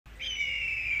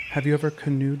Have you ever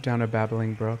canoed down a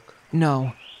babbling brook?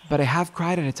 No, but I have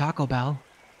cried at a Taco Bell.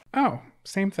 Oh,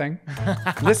 same thing.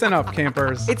 Listen up,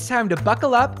 campers. It's time to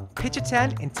buckle up, pitch a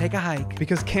tent, and take a hike.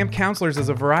 Because Camp Counselors is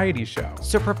a variety show.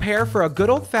 So prepare for a good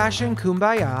old-fashioned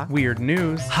kumbaya, Weird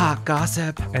news, hot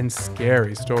gossip, and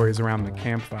scary stories around the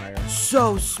campfire.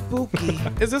 so spooky.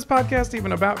 Is this podcast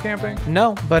even about camping?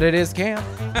 No, but it is camp.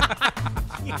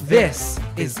 This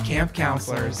is Camp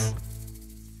Counselors.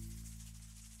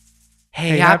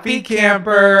 Hey, happy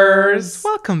campers!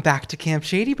 Welcome back to Camp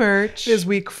Shady Birch. It is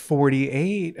week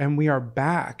 48, and we are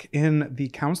back in the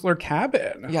counselor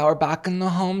cabin. Yeah, we're back in the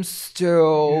home Yeah,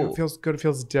 stew. it feels good. It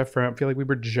feels different. I feel like we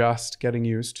were just getting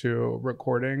used to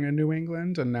recording in New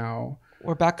England, and now,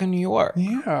 We're back in New York.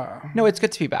 yeah. No, it's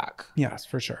good to be back. Yes,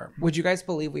 for sure. Would you guys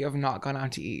believe we have not gone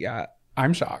out to eat yet?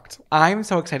 I'm shocked. I'm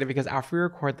so excited because after we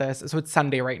record this, so it's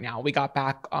Sunday right now. We got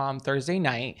back Thursday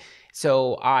night.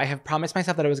 So I have promised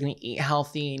myself that I was going to eat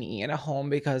healthy and eat at home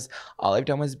because all I've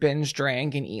done was binge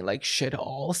drink and eat like shit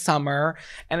all summer.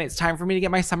 And it's time for me to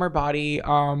get my summer body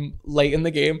late in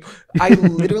the game. I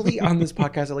literally on this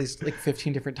podcast at least like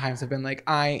 15 different times have been like,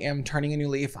 I am turning a new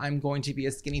leaf. I'm going to be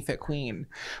a skinny fit queen.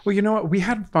 Well, you know what? We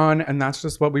had fun, and that's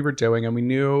just what we were doing. And we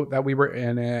knew that we were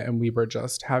in it, and we were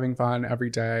just having fun every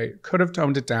day. Could have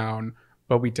toned it down,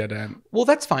 but we didn't. Well,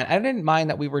 that's fine. I didn't mind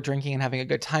that we were drinking and having a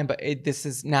good time, but this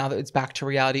is now that it's back to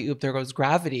reality. Oop, there goes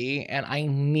gravity, and I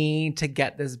need to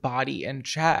get this body in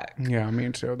check. Yeah, me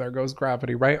too. There goes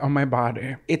gravity right on my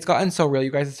body. It's gotten so real,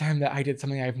 you guys, this time that I did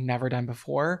something I've never done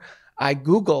before. I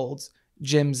Googled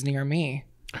gyms near me.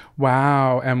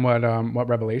 Wow. And what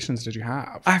revelations did you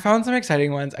have? I found some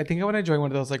exciting ones. I think I want to join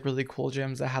one of those like really cool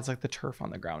gyms that has like the turf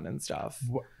on the ground and stuff.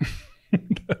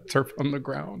 Turf on the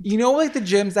ground. You know, like the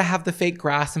gyms that have the fake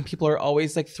grass and people are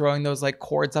always like throwing those like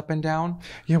cords up and down.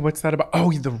 Yeah, what's that about?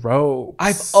 Oh, the ropes.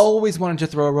 I've always wanted to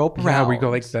throw a rope around. Yeah, we go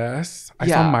like this. I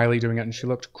Yeah. saw Miley doing it, and she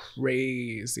looked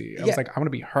crazy. I was Yeah. like, I want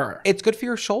to be her. It's good for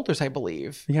your shoulders, I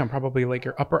believe. Yeah, probably like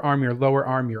your upper arm, your lower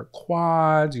arm, your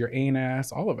quads, your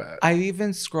anus, all of it. I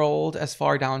even scrolled as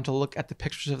far down to look at the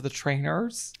pictures of the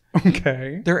trainers.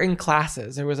 Okay. They're in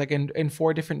classes. There was like in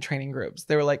 4 different training groups.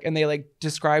 They were like, and they like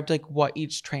described like what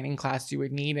each training class you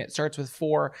would need. And it starts with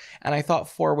 4. And I thought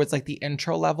 4 was like the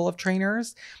intro level of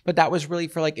trainers, but that was really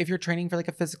for like, if you're training for like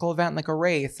a physical event, like a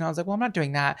race. And I was like, well, I'm not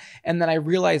doing that. And then I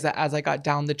realized that as I got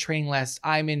down the training list,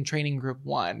 I'm in training group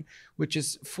 1, which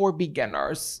is for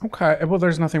beginners. Okay. Well,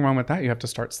 there's nothing wrong with that. You have to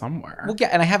start somewhere. Well, yeah,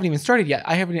 and I haven't even started yet.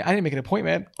 I didn't make an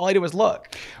appointment. All I did was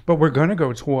look. But we're gonna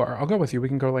go tour. I'll go with you. We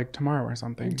can go like tomorrow or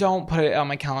something. Don't put it on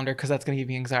my calendar because that's going to give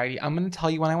me anxiety. I'm going to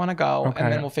tell you when I want to go, Okay.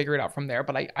 and then we'll figure it out from there.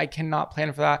 But I cannot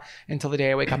plan for that until the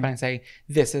day I wake up and I say,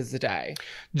 this is the day.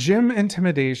 Gym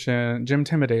intimidation,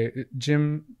 Jiminy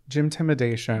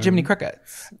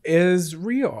Crickets. is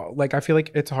real. Like, I feel like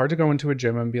it's hard to go into a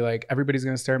gym and be like, everybody's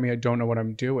gonna stare at me. I don't know what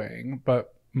I'm doing.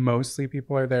 But mostly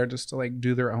people are there just to like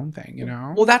do their own thing, you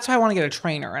know? Well, that's why I want to get a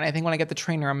trainer. And I think when I get the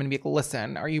trainer, I'm going to be like,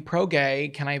 listen, are you pro-gay?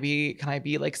 Can I be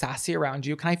like sassy around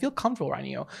you? Can I feel comfortable around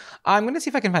you? I'm going to see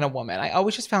if I can find a woman. I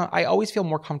always feel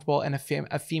more comfortable in a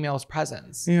female's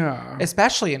presence, Yeah.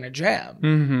 especially in a gym.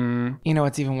 Mm-hmm. You know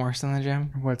what's even worse than the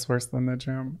gym? What's worse than the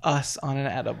gym? Us on an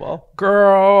edible.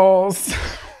 Girls.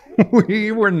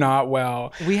 We were not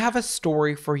well. We have a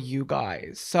story for you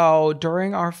guys. So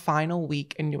during our final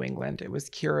week in New England, it was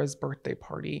Kira's birthday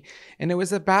party, and it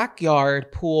was a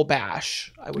backyard pool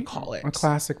bash, I would call it. A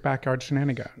classic backyard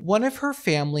shenanigan. One of her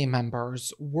family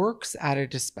members works at a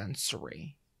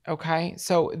dispensary. Okay,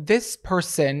 so this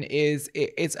person is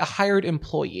a hired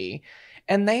employee.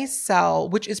 And they sell,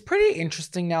 which is pretty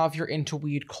interesting now if you're into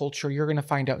weed culture. You're going to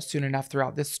find out soon enough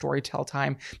throughout this storytell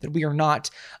time that we are not.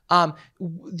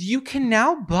 You can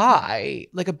now buy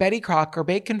like a Betty Crocker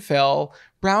bacon fill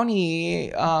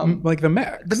brownie. Like the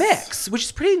mix. The mix, which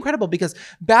is pretty incredible because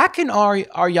back in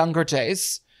our younger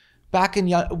days, back in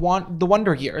the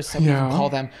wonder years, that we Yeah. can call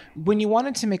them, when you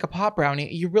wanted to make a pot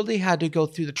brownie, you really had to go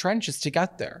through the trenches to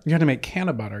get there. You had to make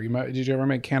canna butter. Did you ever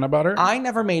make canna butter? I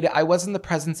never made it. I was in the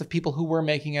presence of people who were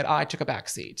making it. I took a back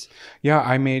seat. Yeah,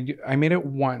 I made it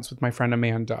once with my friend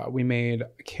Amanda. We made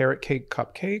carrot cake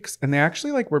cupcakes, and they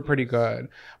actually like were pretty good.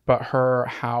 But her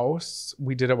house,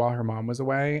 we did it while her mom was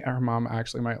away, and her mom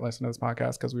actually might listen to this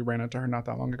podcast because we ran into her not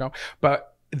that long ago. But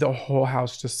the whole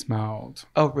house just smelled.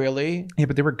 Oh, really? Yeah,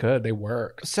 but they were good. They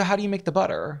worked. So how do you make the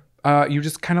butter? You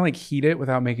just kind of like heat it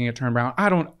without making it turn brown. I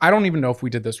don't even know if we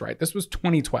did this right. This was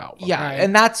 2012. Okay? Yeah,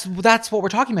 and that's what we're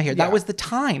talking about here. Yeah. That was the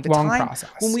time. Long process.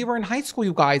 When we were in high school,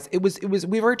 you guys. It was.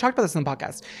 We've already talked about this in the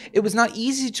podcast. It was not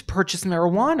easy to purchase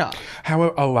marijuana.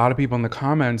 However, a lot of people in the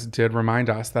comments did remind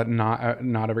us that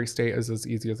not every state is as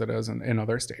easy as it is in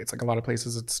other states. Like a lot of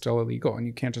places, it's still illegal, and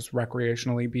you can't just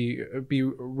recreationally be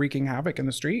wreaking havoc in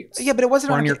the streets. Yeah, but it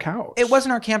wasn't or our on your couch. It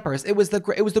wasn't our campers. It was the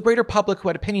greater public who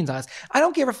had opinions on us. I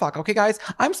don't give a fuck. Okay, guys,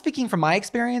 I'm speaking from my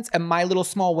experience and my little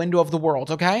small window of the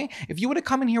world. Okay, if you would have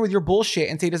come in here with your bullshit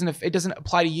and say it doesn't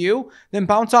apply to you, then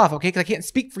bounce off. Okay, because I can't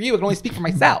speak for you. I can only speak for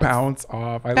myself. Bounce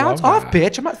off. Bounce off,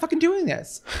 bitch. I'm not fucking doing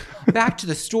this. Back to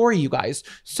the story, you guys.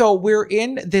 So we're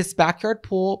in this backyard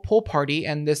pool party,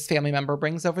 and this family member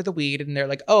brings over the weed, and they're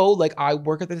like, "Oh, like I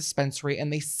work at the dispensary,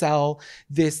 and they sell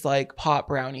this like pot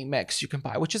brownie mix you can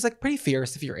buy, which is like pretty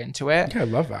fierce if you're into it." Yeah, I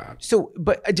love that. So,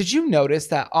 but did you notice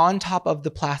that on top of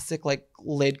the plastic like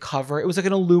lid cover, it was like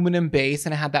an aluminum base,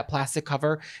 and it had that plastic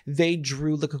cover. They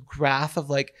drew like a graph of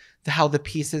like how the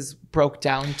pieces broke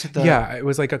down to the it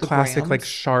was like a classic grams. like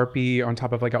Sharpie on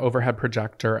top of like an overhead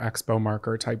projector expo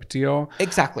marker type deal.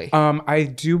 Exactly. I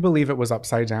do believe it was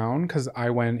upside down because I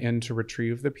went in to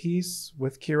retrieve the piece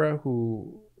with Kira,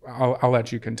 who I'll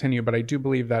let you continue, but I do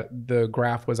believe that the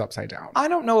graph was upside down. I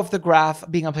don't know if the graph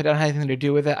being upside down had anything to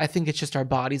do with it. I think it's just our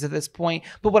bodies at this point.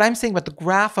 But what I'm saying about the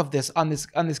graph of this on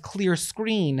this clear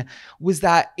screen was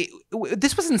that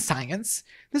this wasn't science.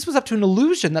 This was up to an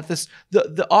illusion that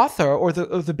the author or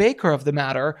the baker of the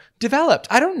matter developed.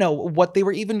 I don't know what they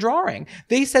were even drawing.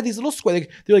 They said these little square.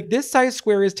 They're like, this size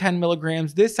square is 10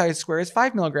 milligrams. This size square is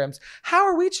 5 milligrams. How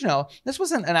are we to know? This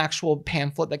wasn't an actual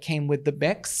pamphlet that came with the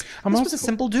mix. This was a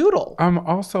simple doodle. I'm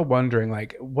also wondering,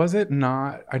 like, was it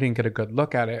not, I didn't get a good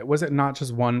look at it. Was it not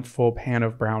just one full pan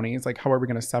of brownies? Like, how are we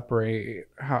going to separate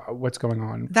what's going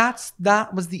on?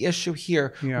 That was the issue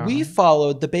here. Yeah. We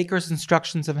followed the baker's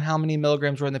instructions of how many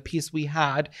milligrams were in the piece we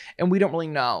had, and we don't really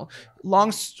know.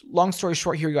 Long story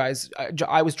short here, you guys,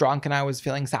 I was drunk and I was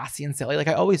feeling sassy and silly like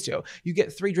I always do. You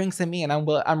get 3 drinks in me and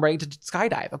I'm ready to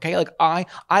skydive, okay? Like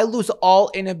I lose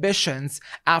all inhibitions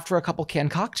after a couple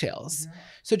canned cocktails. Yeah.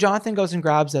 So Jonathan goes and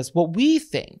grabs us what we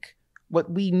think,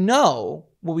 what we know,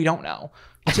 what we don't know,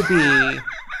 to be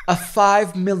a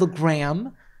 5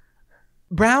 milligram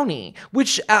brownie,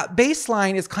 which at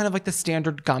baseline is kind of like the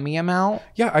standard gummy amount.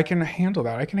 Yeah, I can handle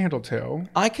that. I can handle 2.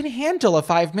 I can handle a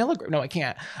 5 milligram. No, I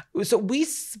can't. So we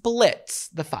split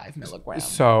the 5 milligram.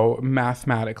 So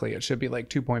mathematically, it should be like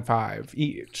 2.5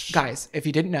 each. Guys, if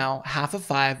you didn't know, half of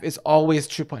 5 is always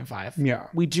 2.5. Yeah.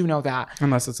 We do know that.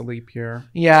 Unless it's a leap year.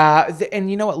 Yeah. And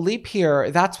you know what? Leap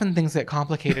year, that's when things get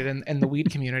complicated in the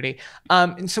weed community.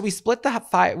 And so we split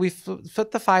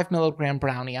the 5 milligram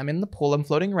brownie. I'm in the pool. I'm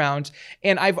floating around.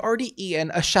 And I've already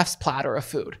eaten a chef's platter of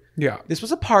food. Yeah. This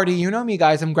was a party. You know me,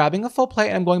 guys. I'm grabbing a full plate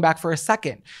and I'm going back for a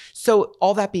second. So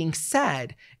all that being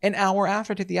said, an hour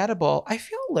after I take the edible, I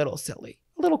feel a little silly,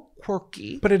 a little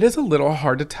quirky. But it is a little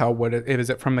hard to tell what it is.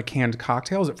 It from the canned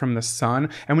cocktail? Is it from the sun?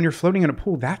 And when you're floating in a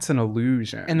pool, that's an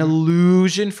illusion. An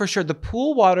illusion for sure. The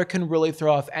pool water can really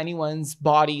throw off anyone's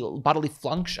bodily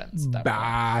functions.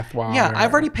 Bath water. Yeah,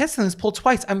 I've already pissed in this pool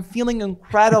twice. I'm feeling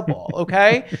incredible.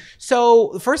 Okay,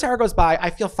 so the first hour goes by. I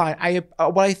feel fine.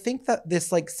 What I think that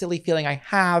this like silly feeling I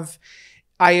have.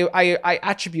 I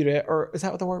attribute it, or is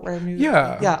that what the word I'm using?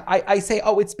 Yeah. Yeah. I say,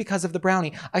 oh, it's because of the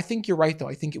brownie. I think you're right, though.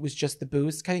 I think it was just the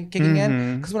booze kind of kicking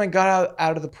in. Because when I got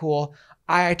out of the pool,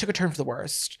 I took a turn for the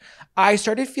worst. I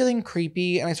started feeling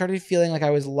creepy, and I started feeling like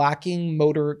I was lacking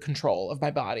motor control of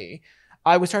my body.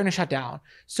 I was starting to shut down.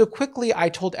 So quickly, I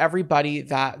told everybody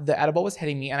that the edible was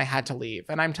hitting me and I had to leave.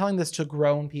 And I'm telling this to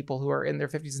grown people who are in their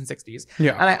 50s and 60s.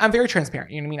 Yeah. And I'm very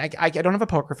transparent. You know what I mean? I don't have a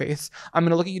poker face. I'm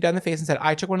going to look at you down in the face and said,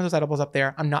 I took one of those edibles up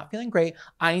there. I'm not feeling great.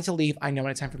 I need to leave. I know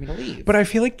when it's time for me to leave. But I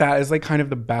feel like that is like kind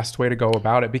of the best way to go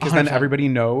about it, because then 100%. everybody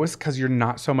knows, because you're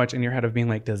not so much in your head of being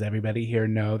like, does everybody here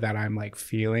know that I'm like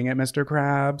feeling it, Mr.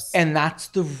 Krabs? And that's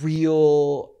the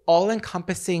real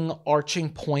all-encompassing arching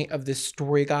point of this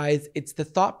story, guys. It's the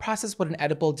thought process what an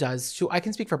edible does to, I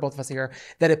can speak for both of us here,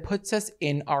 that it puts us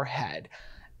in our head.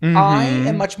 I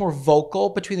am much more vocal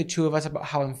between the two of us about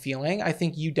how I'm feeling. I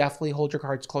think you definitely hold your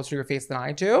cards closer to your face than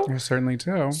I do. You certainly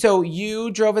do. So you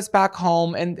drove us back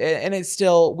home, and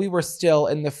we were still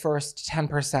in the first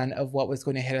 10% of what was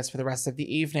going to hit us for the rest of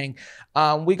the evening.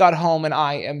 We got home, and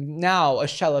I am now a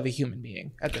shell of a human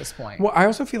being at this point. Well, I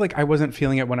also feel like I wasn't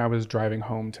feeling it when I was driving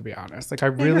home, to be honest. Like I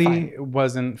really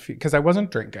wasn't, because I wasn't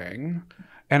drinking.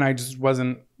 And I just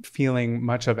wasn't feeling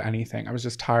much of anything. I was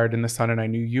just tired in the sun, and I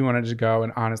knew you wanted to go.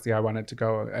 And honestly, I wanted to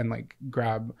go and like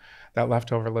grab that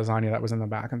leftover lasagna that was in the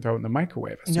back and throw it in the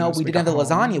microwave. No, we didn't have the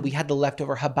lasagna. We had the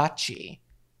leftover hibachi.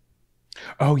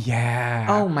 Oh, yeah.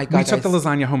 Oh, my God. We took the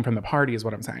lasagna home from the party is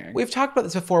what I'm saying. We've talked about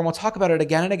this before, and we'll talk about it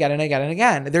again and again and again and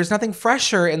again. There's nothing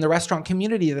fresher in the restaurant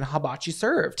community than hibachi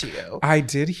served to you. I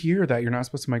did hear that you're not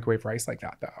supposed to microwave rice like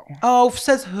that, though. Oh,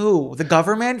 says who? The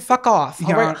government? Fuck off.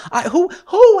 Yeah. All right.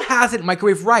 Who hasn't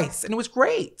microwave rice? And it was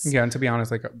great. Yeah, and to be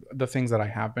honest, like the things that I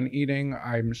have been eating,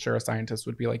 I'm sure a scientist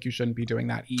would be like, you shouldn't be doing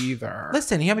that either.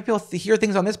 Listen, you know how many people hear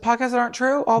things on this podcast that aren't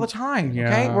true all the time? Yeah.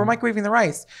 Okay, we're microwaving the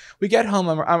rice. We get home,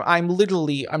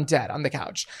 I'm dead on the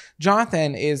couch.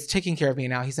 Jonathan is taking care of me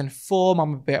now. He's in full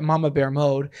mama bear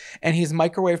mode, and he's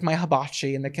microwaved my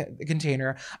hibachi in the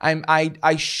container.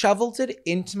 I shoveled it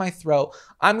into my throat.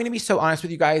 I'm gonna be so honest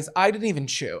with you guys. I didn't even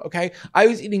chew. Okay, I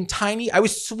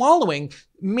was swallowing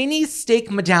mini steak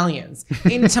medallions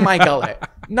into my gullet.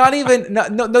 No,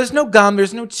 there's no gum,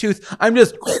 there's no tooth. I'm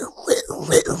just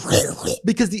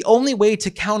because the only way to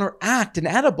counteract an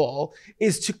edible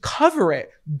is to cover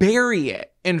it, bury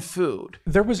it in food.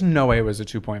 There was no way it was a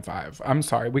 2.5. I'm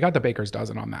sorry. We got the baker's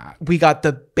dozen on that. We got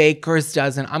the baker's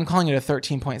dozen. I'm calling it a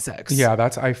 13.6. Yeah,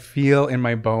 I feel in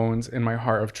my bones, in my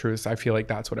heart of truth, I feel like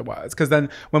that's what it was. Because then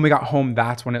when we got home,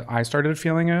 that's when I started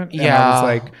feeling it. And I was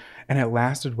like, and it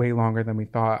lasted way longer than we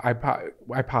thought. I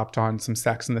popped on some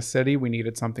Sex in the City. We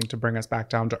needed something to bring us back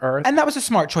down to earth. And that was a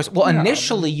smart choice. Well,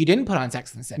 initially, you didn't put on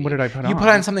Sex in the City. What did I put on? You put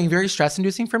on something very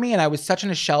stress-inducing for me, and I was such in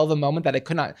a shell of a moment that I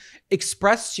could not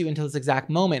express to you until this exact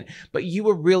moment. But you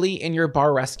were really in your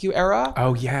bar rescue era.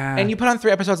 Oh, yeah. And you put on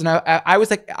 3 episodes, and I was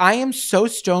like, I am so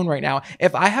stoned right now.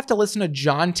 If I have to listen to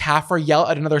John Taffer yell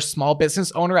at another small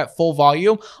business owner at full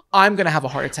volume, I'm going to have a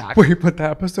heart attack. Wait, but the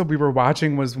episode we were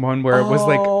watching was one where it was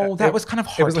like... Oh, that was kind of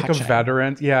hard. It was like a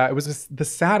veteran. Yeah, it was the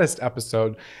saddest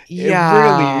episode.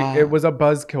 Yeah. It was a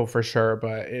buzzkill for sure,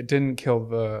 but it didn't kill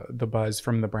the buzz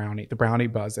from the brownie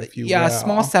buzz, if you will. Yeah,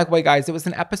 small segue, guys. It was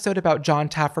an episode about John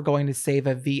Taffer going to save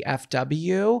a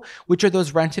VFW, which are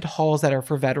those rented halls that are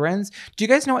for veterans. Do you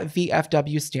guys know what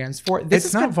VFW stands for?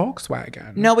 It's not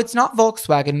Volkswagen. No, it's not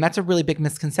Volkswagen. That's a really big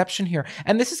misconception here.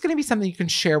 And this is going to be something you can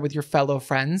share with your fellow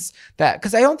friends,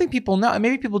 because I don't think people know.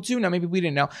 Maybe people do know. Maybe we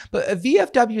didn't know. But a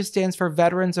VFW stands for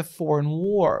Veterans of Foreign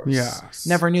Wars. Yes.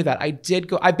 Never knew that.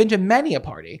 I've been to many a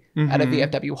party at a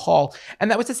VFW hall.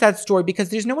 And that was a sad story because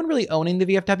there's no one really owning the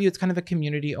VFW. It's kind of a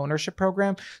community ownership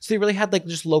program. So they really had like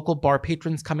just local bar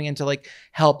patrons coming in to like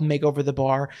help make over the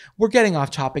bar. We're getting off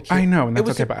topic here. I know, and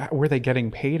that's okay. But were they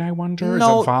getting paid, I wonder?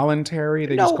 No, is it voluntary?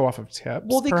 They just go off of tips?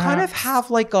 Well, they perhaps? kind of have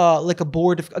like a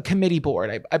board, a committee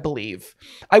board, I believe.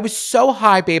 I was so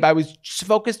high, babe. I was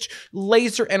focused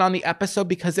laser in on the episode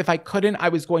because if I couldn't, I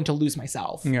was going to lose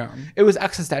myself. Yeah. It was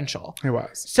existential. It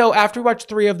was. So after we watched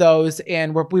 3 of those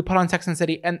and we put on Sex and the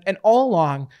City, and all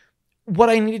along, what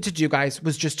I needed to do, guys,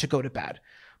 was just to go to bed.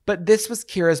 But this was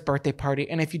Kira's birthday party.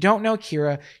 And if you don't know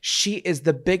Kira, she is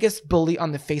the biggest bully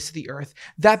on the face of the earth.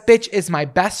 That bitch is my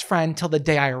best friend till the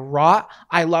day I rot.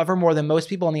 I love her more than most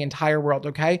people in the entire world,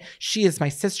 okay? She is my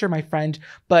sister, my friend.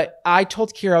 But I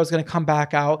told Kira I was going to come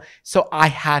back out, so I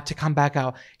had to come back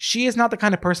out. She is not the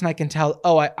kind of person I can tell,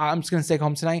 I'm just going to stay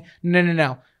home tonight.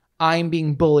 No. I'm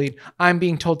being bullied. I'm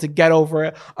being told to get over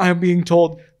it. I'm being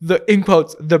told, in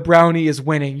quotes, the brownie is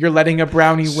winning. You're letting a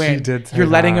brownie win. She did say You're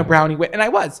letting that. a brownie win. And I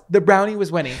was. The brownie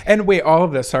was winning. And wait, all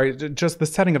of this, sorry, just the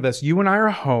setting of this. You and I are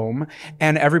home,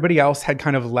 and everybody else had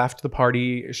kind of left the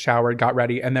party, showered, got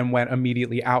ready, and then went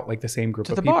immediately out, like the same group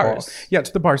of people. Bars. Yeah,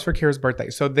 to the bars for Kira's birthday.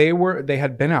 So they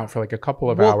had been out for like a couple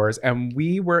of hours, and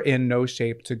we were in no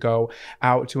shape to go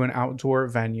out to an outdoor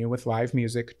venue with live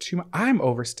music. I'm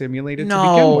overstimulated to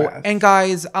begin with. And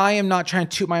guys, I am not trying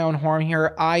to toot my own horn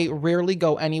here. I rarely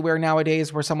go anywhere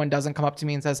nowadays where someone doesn't come up to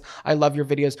me and says, I love your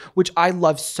videos, which I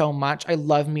love so much. I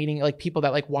love meeting like people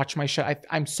that like watch my shit.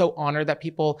 I'm so honored that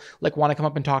people like want to come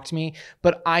up and talk to me,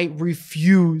 but I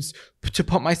refuse to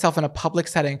put myself in a public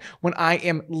setting when I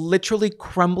am literally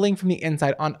crumbling from the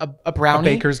inside on a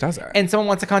brownie. A baker's dozen. And someone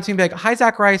wants to come to me and be like, hi,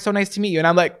 Zachariah, so nice to meet you. And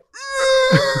I'm like,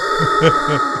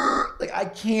 like, I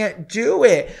can't do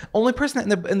it. Only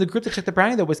person in the group that took the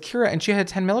brownie though was Kira, and she had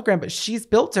 10 milligram, but she's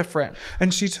built different.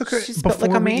 And she took it She's built before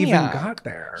like a we even maniac. got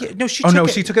there. Yeah, no,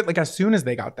 she took it like as soon as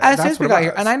they got there. As soon That's as we what got it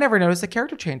here, was. and I never noticed a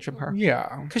character change from her.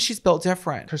 Yeah. Because she's built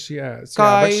different. Because she is.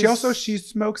 Guys, yeah. But she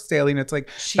smokes daily, and it's like,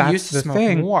 She that's used to the smoke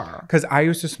thing. more. Because I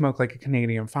used to smoke like a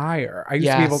Canadian Fire. I used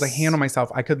to be able to handle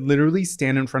myself. I could literally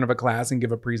stand in front of a class and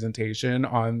give a presentation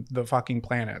on the fucking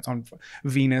planets, on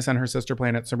Venus and her sister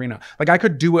planet Serena. Like I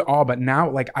could do it all, but But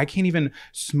now, like, I can't even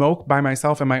smoke by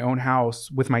myself in my own house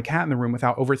with my cat in the room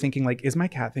without overthinking, like, is my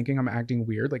cat thinking I'm acting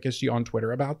weird? Like, is she on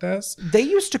Twitter about this? They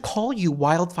used to call you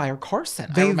Wildfire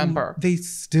Carson, I remember. They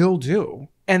still do.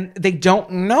 And they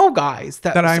don't know, guys,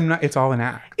 that I'm not, it's all an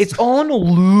act. It's all an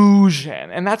illusion.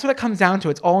 And that's what it comes down to.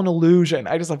 It's all an illusion.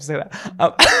 I just love to say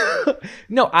that.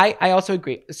 No, I also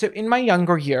agree. So in my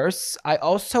younger years, I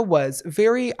also was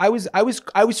I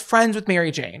was friends with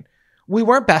Mary Jane. We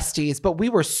weren't besties, but we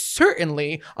were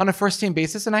certainly on a first name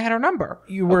basis, and I had her number.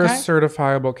 You were a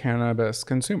certifiable cannabis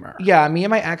consumer. Yeah, me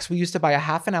and my ex, we used to buy a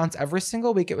half an ounce every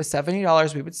single week. It was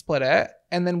 $70. We would split it.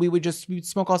 And then we'd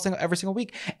smoke every single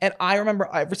week. And I remember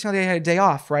every single day I had a day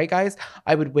off, right, guys?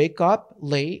 I would wake up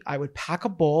late. I would pack a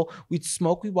bowl. We'd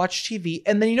smoke. We'd watch TV.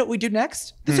 And then you know what we'd do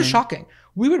next? This is shocking.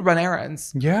 We would run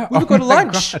errands. Yeah. We would go to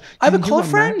lunch. I would call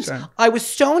friends. I was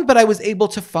stoned, but I was able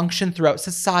to function throughout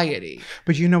society.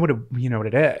 But you know what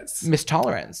it is?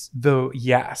 Mistolerance.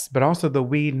 Yes, but also the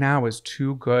weed now is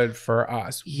too good for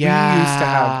us. Yeah. We used to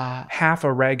have half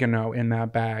oregano in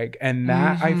that bag, and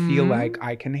that I feel like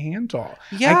I can handle.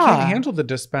 Yeah. I can't handle the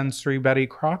dispensary Betty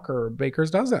Crocker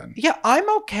Baker's Dozen. Yeah, I'm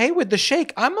okay with the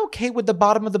shake. I'm okay with the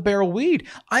bottom of the barrel weed.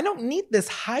 I don't need this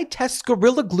high-test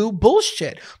Gorilla Glue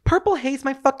bullshit. Purple Haze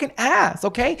my fucking ass,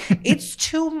 okay? It's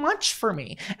too much for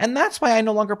me. And that's why I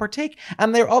no longer partake.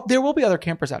 And there will be other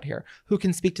campers out here who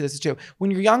can speak to this too.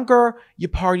 When you're younger, you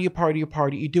party.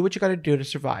 You do what you got to do to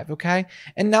survive, okay?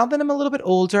 And now that I'm a little bit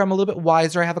older, I'm a little bit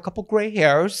wiser, I have a couple gray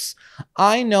hairs,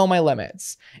 I know my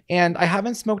limits. And I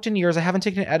haven't smoked in years. I haven't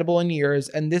taken an edible in years.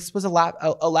 And this was a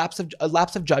lapse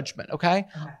of judgment, okay?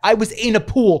 I was in a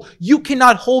pool. You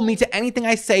cannot hold me to anything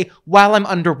I say while I'm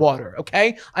underwater,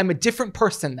 okay? I'm a different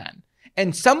person then.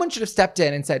 And someone should have stepped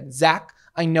in and said, Zach,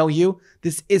 I know you.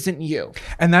 This isn't you.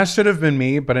 And that should have been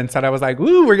me, but instead I was like,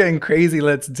 ooh, we're getting crazy.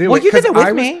 Let's do it. Well, you did it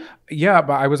with me. Yeah,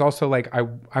 but I was also like,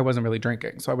 I wasn't really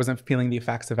drinking. So I wasn't feeling the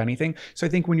effects of anything. So I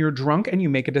think when you're drunk and you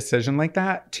make a decision like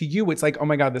that, to you, it's like, oh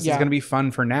my God, this is going to be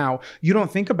fun for now. You don't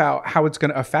think about how it's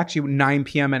going to affect you 9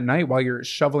 p.m. at night while you're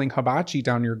shoveling hibachi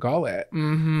down your gullet.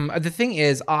 The thing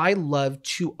is, I love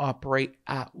to operate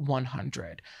at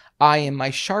 100. I am my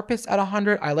sharpest at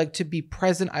 100. I like to be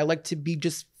present. I like to be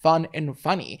just fun and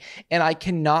funny. And I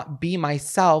cannot be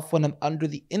myself when I'm under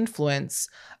the influence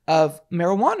of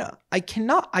marijuana. I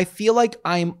cannot. I feel like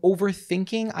I'm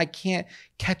overthinking. I can't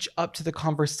catch up to the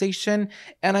conversation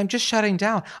and I'm just shutting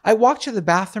down. I walked to the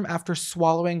bathroom after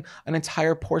swallowing an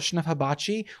entire portion of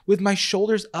hibachi with my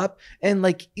shoulders up and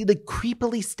like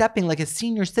creepily stepping like a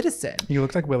senior citizen. You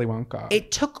looked like Willy Wonka.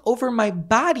 It took over my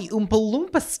body, Oompa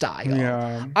Loompa style.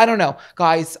 Yeah. I don't know,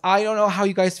 guys. I don't know how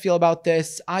you guys feel about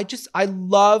this. I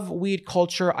love weed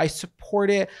culture. I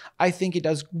support it. I think it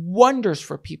does wonders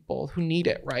for people who need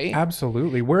it, right?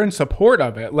 Absolutely. We're in support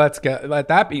of it. Let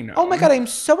that be known. Oh my God, I'm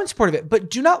so in support of it.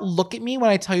 But do not look at me when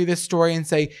I tell you this story and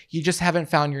say, you just haven't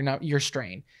found your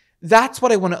strain. That's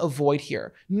what I want to avoid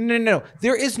here. No.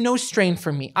 There is no strain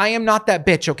for me. I am not that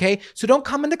bitch, okay? So don't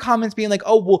come in the comments being like,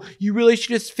 oh, well, you really should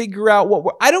just figure out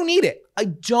I don't need it. I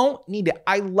don't need it.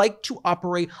 I like to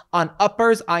operate on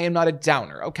uppers. I am not a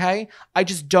downer, okay? I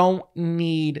just don't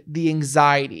need the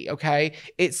anxiety, okay?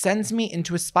 It sends me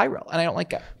into a spiral and I don't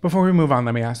like it. Before we move on,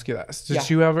 let me ask you this. Did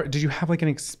you have like an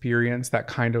experience that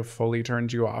kind of fully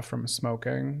turned you off from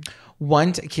smoking?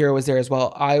 Kira was there as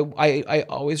well. I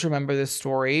always remember this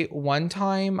story. One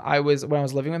time when I was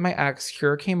living with my ex,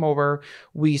 Kira came over,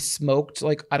 we smoked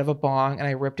like out of a bong and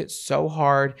I ripped it so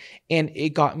hard and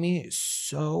it got me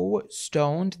so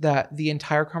stoned that the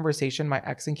entire conversation my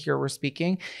ex and Kira were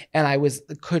speaking and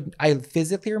I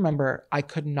physically remember I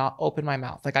could not open my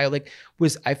mouth. Like I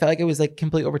felt like it was like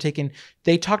completely overtaken.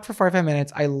 They talked for 45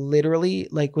 minutes. I literally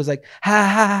was like,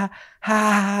 ha ha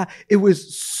ha. It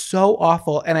was so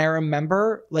awful. And I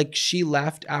remember like she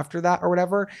left after that or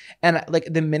whatever. And like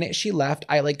the minute she left,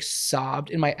 I like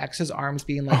sobbed in my ex's arms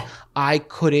being like, I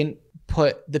couldn't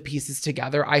put the pieces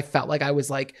together. I felt like I was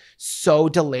like so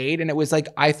delayed. And it was like,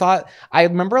 I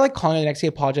remember like calling her the next day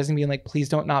apologizing, being like, please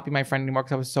don't not be my friend anymore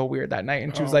because I was so weird that night.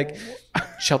 And she was like,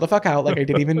 chill the fuck out. Like I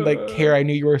didn't even like care. I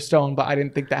knew you were stoned, but I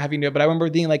didn't think that heavy knew. But I remember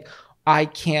being like, I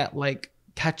can't like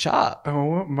catch up.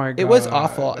 Oh my God. It was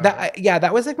awful.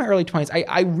 That was like my early 20s.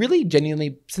 I really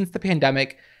genuinely, since the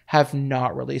pandemic, have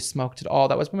not really smoked at all.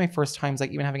 That was one of my first times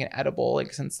like even having an edible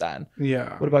like since then.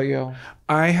 Yeah. What about you?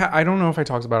 I don't know if I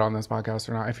talked about it on this podcast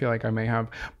or not. I feel like I may have,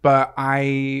 but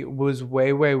I was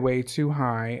way too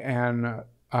high and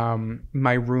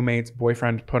my roommate's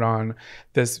boyfriend put on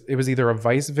this. It was either a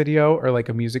Vice video or like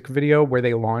a music video where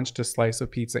they launched a slice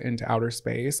of pizza into outer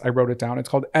space. I wrote it down. It's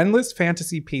called Endless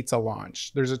Fantasy Pizza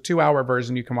Launch. There's a 2-hour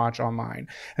version you can watch online,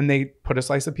 and they put a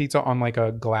slice of pizza on like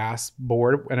a glass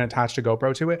board and attached a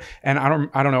GoPro to it. And I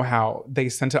don't know how they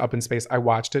sent it up in space. I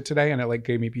watched it today and it like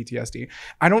gave me PTSD.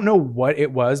 I don't know what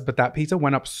it was, but that pizza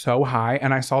went up so high,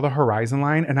 and I saw the horizon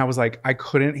line and I was like, I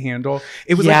couldn't handle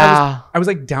it. Was like I was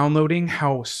like downloading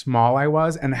how small I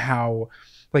was and how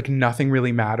like nothing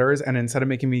really matters, and instead of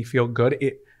making me feel good,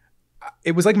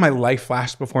 it was like my life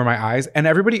flashed before my eyes. And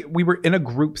we were in a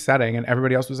group setting and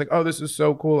everybody else was like, oh, this is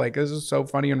so cool, like this is so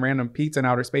funny, and random pizza in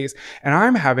outer space, and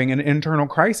I'm having an internal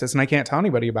crisis and I can't tell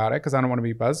anybody about it because I don't want to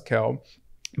be buzzkill.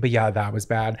 But yeah, that was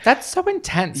bad. That's so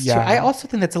intense. Yeah. Too. I also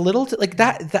think that's a little like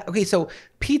that. Okay, so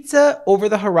pizza over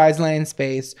the horizon line in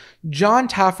space, John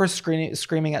Taffer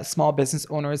screaming at small business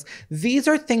owners. These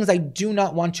are things I do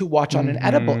not want to watch on an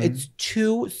edible. It's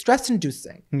too stress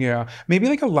inducing. Yeah. Maybe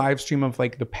like a live stream of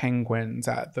like the penguins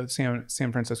at the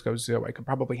San Francisco Zoo. I could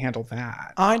probably handle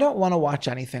that. I don't want to watch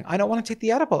anything. I don't want to take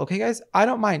the edible. Okay, guys? I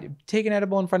don't mind. Take an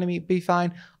edible in front of me. Be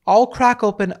fine. I'll crack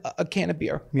open a can of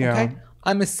beer. Yeah. Okay?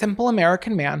 I'm a simple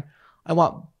American man. I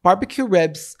want barbecue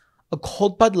ribs, a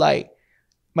cold Bud Light,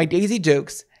 my Daisy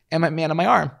Dukes, and my man on my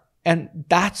arm. And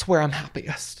that's where I'm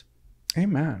happiest.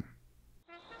 Amen.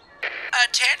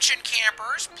 Attention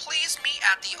campers, please meet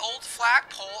at the old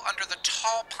flagpole under the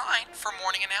tall pine for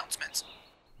morning announcements.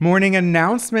 Morning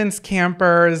announcements,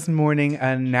 campers. Morning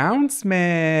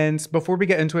announcements. Before we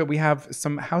get into it, we have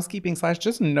some housekeeping /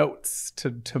 just notes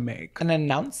to make. An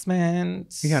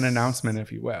announcement. Yeah, an announcement,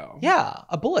 if you will. Yeah,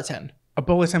 a bulletin. A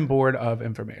bulletin board of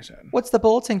information. What's the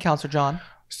bulletin, Counselor John?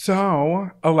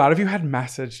 So, a lot of you had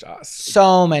messaged us.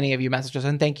 So many of you messaged us,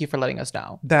 and thank you for letting us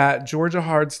know. That Georgia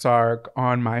Hardstark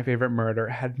on My Favorite Murder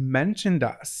had mentioned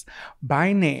us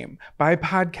by name, by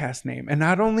podcast name. And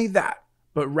not only that,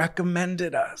 but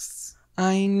recommended us.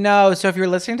 I know. So if you're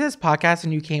listening to this podcast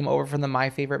and you came over from the My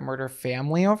Favorite Murder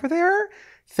family over there,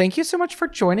 thank you so much for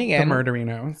joining in. The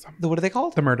Murderinos. What are they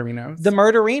called? The Murderinos. The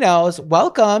Murderinos.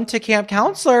 Welcome to Camp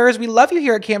Counselors. We love you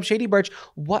here at Camp Shady Birch.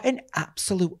 What an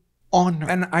absolute honor.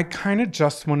 And I kind of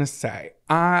just want to say,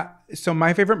 so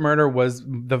My Favorite Murder was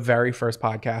the very first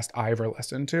podcast I ever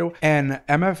listened to. And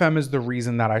MFM is the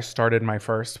reason that I started my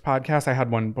first podcast. I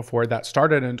had one before that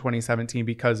started in 2017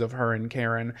 because of her and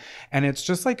Karen. And it's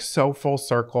just like so full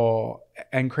circle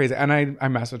and crazy. And I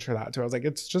messaged her that too. I was like,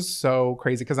 it's just so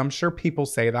crazy, because I'm sure people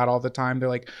say that all the time. They're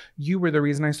like, you were the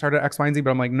reason I started X, Y, and Z.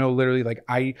 But I'm like, no, literally, like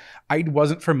I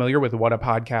wasn't familiar with what a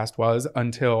podcast was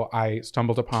until I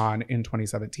stumbled upon in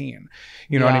 2017.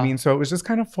 You know what I mean? So it was just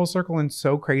kind of full circle and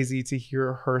so crazy to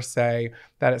hear her say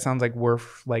that it sounds like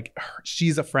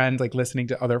she's a friend, like listening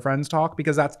to other friends talk,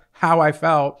 because that's how I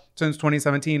felt since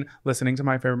 2017 listening to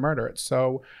My Favorite Murder. It's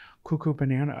so cuckoo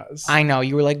bananas. I know,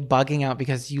 you were like bugging out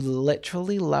because you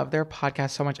literally love their podcast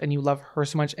so much and you love her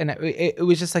so much, and it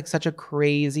was just like such a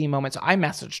crazy moment. So I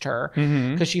messaged her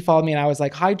because she followed me, and I was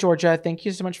like, hi Georgia, thank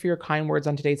you so much for your kind words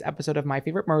on today's episode of My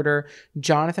Favorite Murder.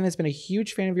 Jonathan has been a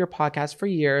huge fan of your podcast for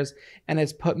years and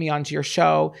has put me onto your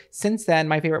show. Since then,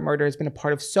 My Favorite Murder has been a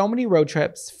part of so many road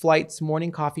trips, flights,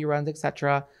 morning coffee runs,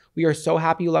 etc. We are so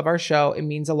happy you love our show. It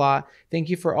means a lot. Thank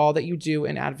you for all that you do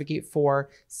and advocate for.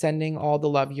 Sending all the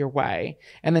love your way.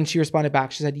 And then she responded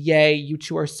back. She said, yay, you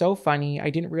two are so funny. I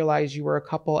didn't realize you were a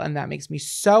couple, and that makes me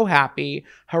so happy.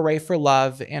 Hooray for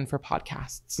love and for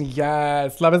podcasts.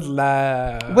 Yes, love is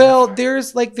love. Well,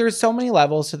 there's so many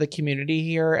levels to the community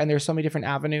here, and there's so many different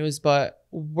avenues, but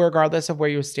regardless of where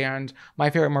you stand, My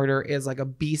Favorite Murder is like a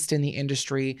beast in the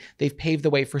industry. They've paved the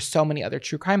way for so many other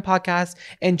true crime podcasts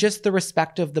and just the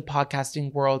respect of the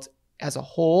podcasting world as a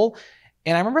whole.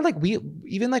 And I remember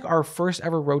like our first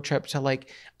ever road trip to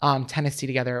like Tennessee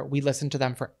together, we listened to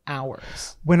them for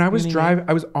hours. When I was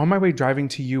I was on my way driving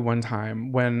to you one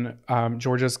time when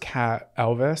Georgia's cat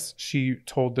Elvis, she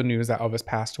told the news that Elvis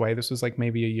passed away. This was like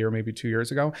maybe a year, maybe 2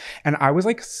 years ago. And I was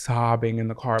like sobbing in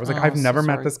the car. I was like, I've never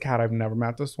met this cat. I've never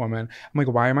met this woman. I'm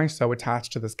like, why am I so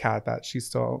attached to this cat that she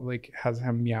still like has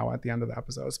him meow at the end of the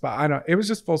episodes? But it was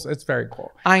just it's very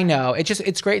cool. I know.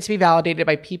 It's great to be validated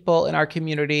by people in our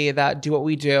community that do what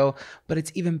we do, but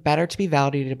it's even better to be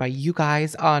validated by you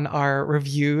guys. on our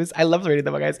reviews. I love reading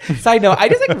them, guys. Side note, I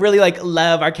just like really like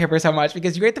love our campers so much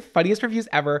because you write the funniest reviews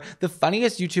ever, the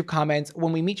funniest YouTube comments.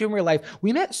 When we meet you in real life,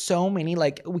 we met so many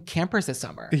like campers this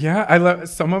summer. Yeah, I love.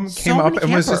 Someone came So up many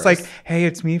and was just like, campers. "Hey,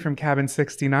 it's me from Cabin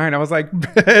 69." I was like,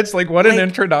 "Bitch, like what an Like,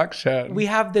 introduction." We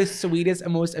have the sweetest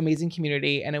and most amazing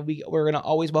community, and we're gonna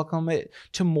always welcome it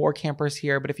to more campers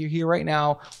here. But if you're here right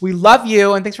now, we love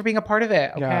you and thanks for being a part of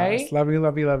it. Okay. Yes, love you,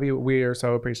 love you, love you. We are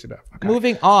so appreciative. Okay.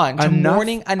 Moving on to Enough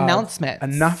morning of- announcements.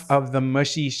 Enough of the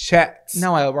mushy shits.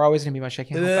 No, we're always going to be much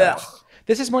shaking.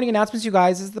 This is morning announcements, you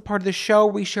guys. This is the part of the show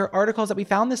where we share articles that we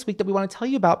found this week that we want to tell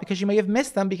you about because you may have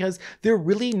missed them because they're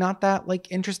really not that like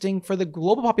interesting for the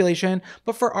global population,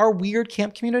 but for our weird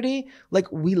camp community, like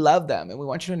we love them and we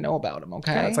want you to know about them.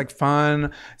 Okay, Yeah, it's like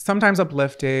fun, sometimes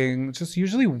uplifting, just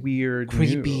usually weird,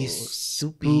 creepy, news.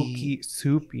 soupy,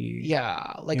 soupy.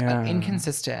 yeah, like Yeah.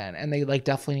 inconsistent, and they like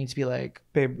definitely need to be like,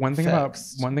 Babe, one thing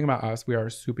Fixed. about us, we are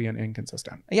soupy and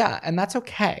inconsistent. yeah, and that's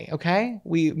okay. Okay,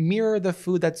 we mirror the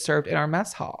food that's served in our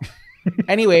mess hall.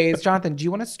 Anyways, Jonathan, do you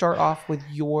want to start off with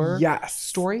your Yes.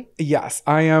 story? Yes,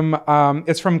 I am.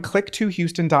 It's from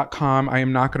click2houston.com. I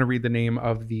am not going to read the name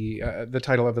of the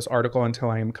title of this article until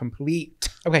I am complete.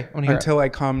 Okay, I want to hear it. Until I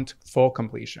come to full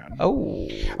completion. Oh,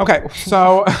 Okay,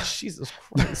 so Jesus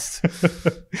Christ.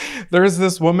 there's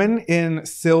this woman in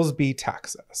Silsbee,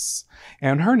 Texas,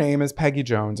 and her name is Peggy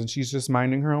Jones, and she's just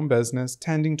minding her own business,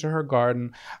 tending to her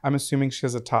garden. I'm assuming she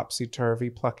has a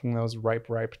topsy-turvy, plucking those ripe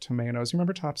tomatoes. You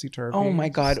remember topsy-turvy? Oh my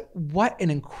God, what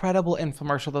an incredible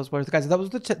infomercial those were, guys! That was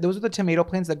those are the tomato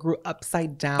plants that grew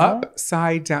upside down.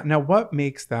 Upside down. Now, what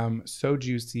makes them so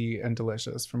juicy and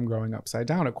delicious from growing upside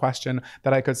down? A question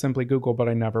that I could simply Google, but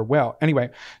I never will. Anyway,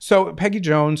 so Peggy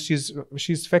Jones,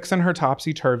 she's fixing her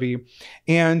topsy-turvy,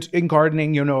 and in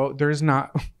gardening, you know, there's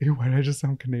not. Why did I just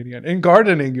sound Canadian? In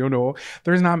gardening, you know,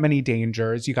 there's not many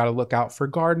dangers. You got to look out for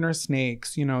gardener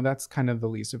snakes. You know, that's kind of the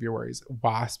least of your worries.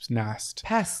 Wasps nest.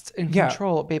 Pests and Yeah.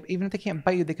 control, babe. Even if they can't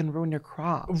bite you, they can ruin your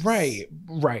crops. Right,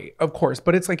 of course.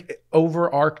 But it's like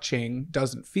overarching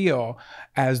doesn't feel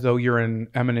as though you're in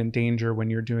imminent danger when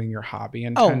you're doing your hobby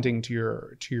and Oh. tending to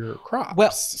your crops.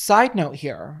 Well, side note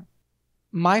here,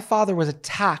 my father was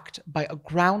attacked by a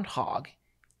groundhog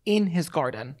in his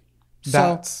garden.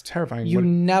 that's So terrifying. you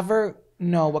never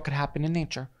know what could happen in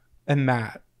nature. And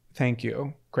that, thank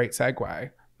you, great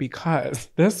segue, because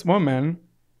this woman,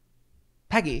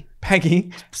 Peggy,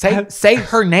 Peggy, say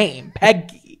her name,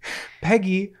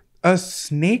 Peggy. a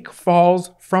snake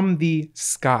falls from the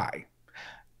sky.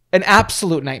 An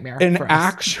absolute nightmare. An for us.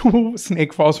 actual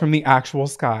snake falls from the actual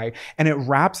sky and it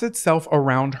wraps itself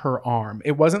around her arm.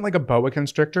 It wasn't like a boa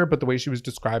constrictor, but the way she was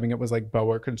describing it was like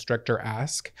boa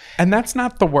constrictor-esque. And that's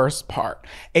not the worst part.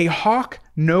 A hawk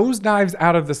nosedives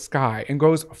out of the sky and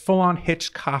goes full on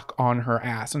Hitchcock on her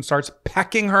ass and starts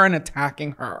pecking her and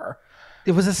attacking her.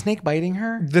 It was a snake biting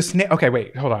her. The snake. Okay,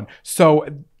 wait, hold on. So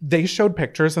they showed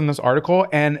pictures in this article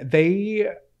and they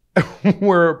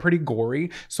were pretty gory.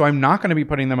 So I'm not going to be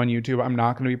putting them on YouTube. I'm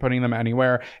not going to be putting them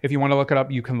anywhere. If you want to look it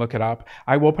up, you can look it up.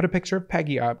 I will put a picture of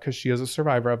Peggy up because she is a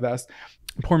survivor of this.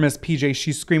 Poor Miss PJ,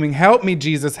 she's screaming, "Help me,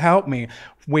 Jesus, help me,"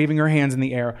 waving her hands in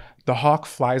the air. The hawk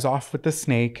flies off with the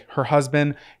snake. Her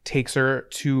husband takes her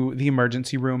to the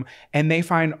emergency room and they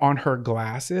find on her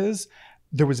glasses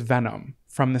there was venom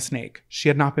from the snake. She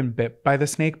had not been bit by the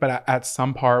snake, but at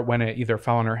some part when it either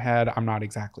fell on her head, I'm not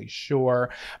exactly sure,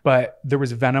 but there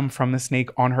was venom from the snake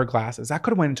on her glasses. That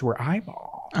could have went into her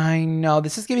eyeball. I know.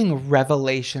 This is giving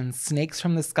revelation. Snakes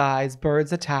from the skies,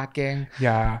 birds attacking.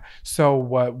 Yeah. So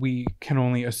what we can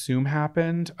only assume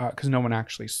happened, because no one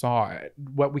actually saw it,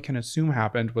 what we can assume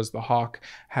happened was the hawk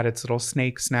had its little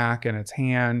snake snack in its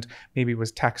hand, maybe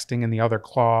was texting in the other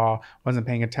claw, wasn't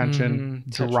paying attention,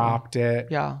 dropped it.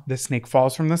 Yeah. The snake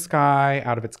falls from the sky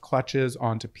out of its clutches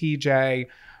onto PJ.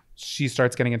 She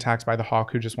starts getting attacked by the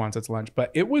hawk who just wants its lunch. But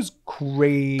it was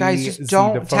crazy. Guys, just The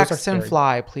don't photos are text and scary.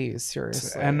 fly, please.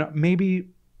 Seriously. And maybe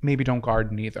don't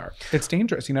garden either. It's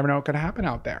dangerous. You never know what could happen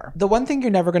out there. The one thing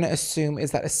you're never going to assume is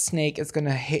that a snake is going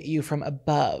to hit you from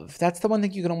above. That's the one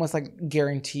thing you can almost like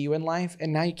guarantee you in life.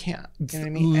 And now you can't. You know what I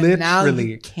mean? And now you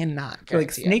Literally. cannot Like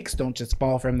guarantee it. snakes don't just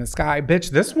fall from the sky. Bitch,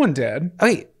 this one did.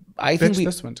 Okay. I think Bitch,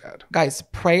 this one did. guys,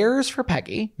 prayers for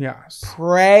Peggy. Yes.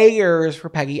 Prayers for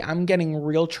Peggy. I'm getting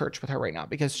real church with her right now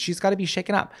because she's got to be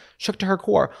shaken up, shook to her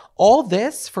core. All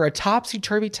this for a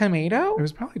topsy-turvy tomato? It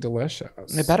was probably delicious.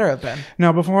 It better have been.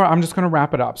 Now, before I'm just going to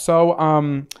wrap it up.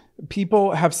 So,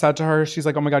 people have said to her, she's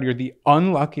like, "Oh my God, you're the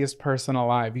unluckiest person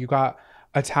alive. You got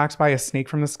attacked by a snake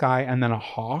from the sky and then a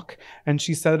hawk. And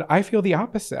she said, I feel the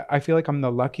opposite. I feel like I'm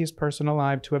the luckiest person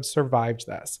alive to have survived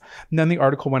this. And then the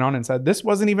article went on and said, this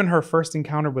wasn't even her first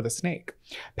encounter with a snake.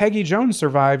 Peggy Jones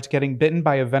survived getting bitten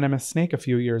by a venomous snake a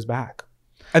few years back.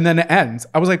 And then it ends.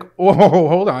 I was like, oh,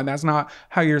 hold on. That's not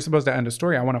how you're supposed to end a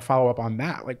story. I want to follow up on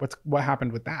that. Like, what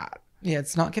happened with that? Yeah,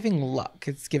 it's not giving luck.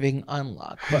 It's giving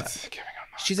unluck. But It's giving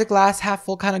unluck. she's a glass half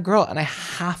full kind of girl. And I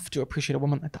have to appreciate a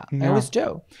woman like that. I Yeah. always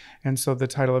do. And so the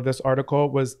title of this article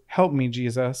was Help Me,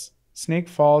 Jesus. Snake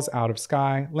falls out of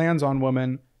sky, lands on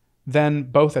woman,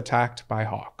 then both attacked by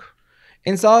hawk.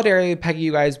 In solidarity with Peggy,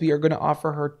 you guys, we are going to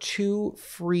offer her 2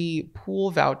 free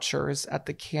pool vouchers at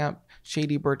the Camp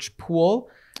Shady Birch Pool.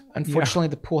 Unfortunately,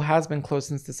 the pool has been closed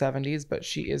since the 70s, but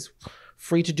she is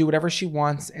free to do whatever she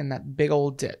wants in that big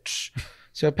old ditch.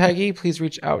 So Peggy, please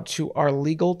reach out to our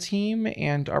legal team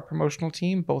and our promotional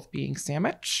team, both being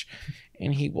Sandwich,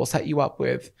 and he will set you up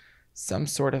with some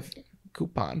sort of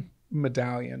coupon.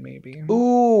 Medallion, maybe.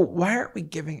 Ooh, why aren't we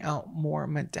giving out more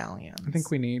medallions? I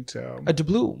think we need to. A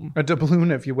doubloon. A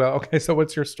doubloon, if you will. Okay, so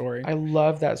what's your story? I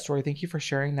love that story. Thank you for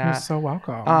sharing You're that. so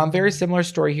welcome. Very similar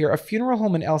story here. A funeral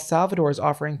home in El Salvador is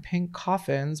offering pink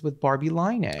coffins with Barbie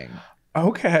lining.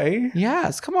 Okay.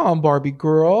 Yes, come on, Barbie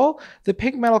girl. The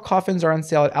pink metal coffins are on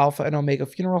sale at Alpha and Omega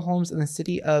Funeral Homes in the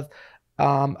city of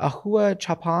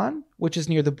Ahuachapan, which is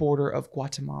near the border of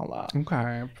Guatemala.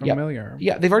 Okay. Familiar.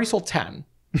 Yeah, they've already sold 10,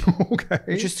 Okay.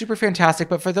 which is super fantastic.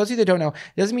 But for those of you that don't know,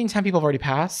 it doesn't mean 10 people have already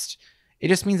passed. It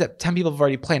just means that 10 people have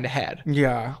already planned ahead.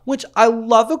 Yeah. Which I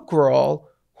love a girl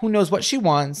who knows what she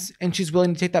wants and she's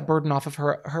willing to take that burden off of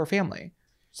her family.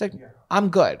 She's like, I'm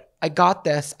good. I got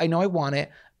this. I know I want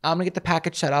it. I'm going to get the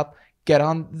package set up, get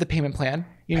on the payment plan.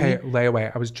 You know Hey, what I mean?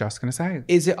 layaway. I was just going to say.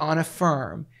 Is it on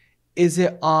Affirm? Is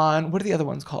it on, what are the other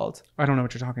ones called? I don't know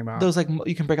what you're talking about. Those like,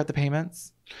 you can break out the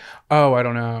payments. Oh, I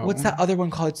don't know. What's that other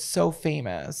one called? It's so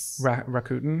famous.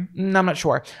 Rakuten? No, I'm not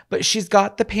sure. But she's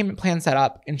got the payment plan set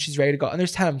up and she's ready to go. And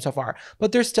there's 10 of them so far.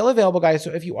 But they're still available, guys.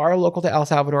 So if you are local to El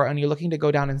Salvador and you're looking to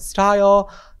go down in style,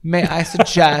 may I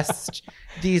suggest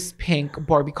these pink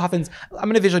Barbie coffins? I'm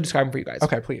going to visually describe them for you guys.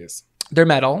 Okay, please. They're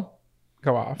metal.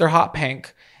 Go off. They're hot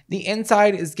pink. The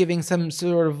inside is giving some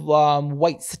sort of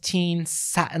white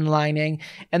satin lining.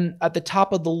 And at the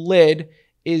top of the lid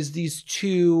is these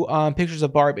 2 pictures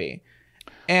of Barbie.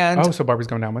 And Oh, so Barbie's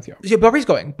going down with you. yeah, Barbie's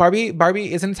going.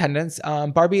 Barbie is in attendance.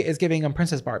 Barbie is giving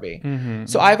Princess Barbie. Mm-hmm.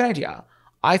 So I have an idea.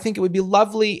 I think it would be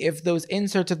lovely if those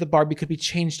inserts of the Barbie could be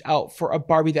changed out for a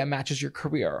Barbie that matches your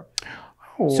career.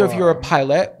 So if you're a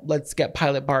pilot, let's get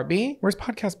Pilot Barbie. Where's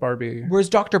Podcast Barbie? Where's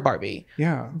Dr. Barbie?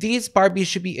 Yeah. These Barbies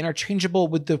should be interchangeable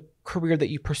with the career that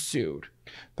you pursued.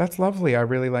 That's lovely. I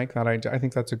really like that idea. I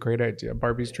think that's a great idea.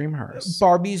 Barbie's dream hearse.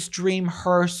 Barbie's dream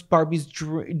hearse, Barbie's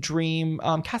dream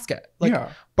casket. Like Yeah.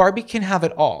 Barbie can have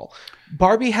it all.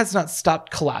 Barbie has not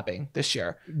stopped collabing this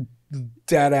year.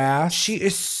 Dead ass. She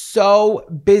is so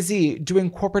busy doing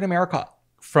corporate America.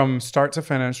 From start to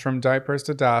finish, from diapers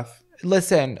to death.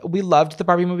 Listen, we loved the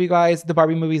Barbie movie, guys. The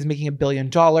Barbie movie is making $1 billion.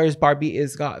 Barbie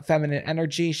is got feminine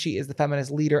energy. She is the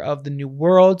feminist leader of the new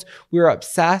world. We are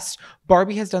obsessed.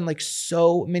 Barbie has done like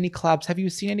so many collabs. Have you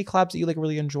seen any collabs that you like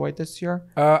really enjoyed this year?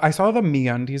 I saw the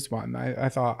MeUndies one. I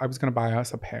thought I was going to buy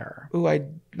us a pair. Ooh,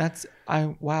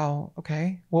 wow.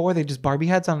 Okay. What were they? Just Barbie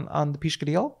heads on the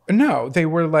Piscadillo? No, they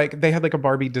were like, they had like a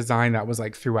Barbie design that was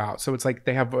like throughout. So it's like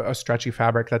they have a stretchy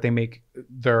fabric that they make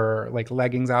their like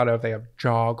leggings out of. They have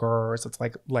joggers. It's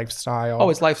like lifestyle. Oh,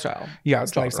 it's lifestyle. Yeah,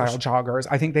 it's joggers. lifestyle joggers.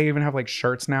 I think they even have like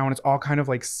shirts now, and it's all kind of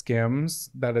like Skims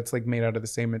that it's like made out of the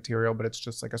same material, but it's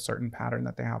just like a certain pattern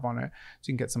that they have on it. So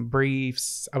you can get some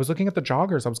briefs. I was looking at the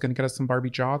joggers. I was going to get us some Barbie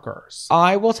joggers.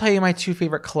 I will tell you my 2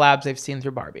 favorite collabs I've seen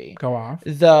through Barbie. Go off.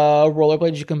 The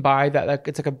rollerblades you can buy that like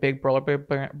it's like a big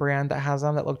rollerblade brand that has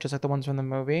them that look just like the ones from the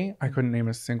movie. I couldn't name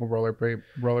a single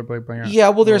rollerblade brand. Yeah,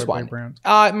 well, there's rollerblade one.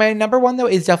 brand. My number one though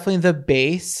is definitely the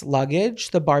base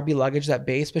luggage, the Barbie luggage that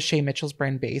base, but Shea Mitchell's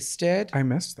brand base did. I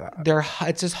missed that.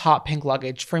 It's just hot pink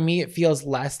luggage. For me, it feels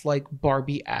less like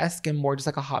Barbie-esque and more just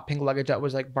like a hot pink luggage that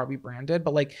was like Barbie branded,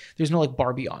 but like there's no like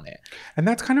Barbie on it. And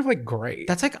that's kind of like great.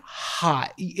 That's like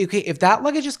hot. Okay, if that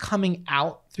luggage is coming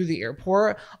out through the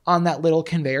airport on that little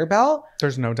conveyor belt,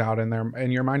 There's no doubt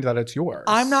in your mind that it's yours.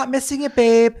 I'm not missing it,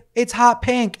 babe. It's hot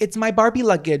pink. It's my Barbie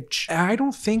luggage. I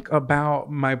don't think about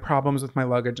my problems with my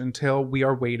luggage until we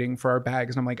are waiting for our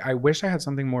bags. And I'm like, I wish I had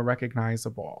something more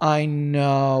recognizable. I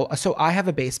know. So I have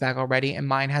a base bag already and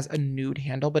mine has a nude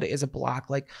handle, but it is a black,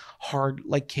 like hard,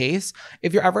 like case.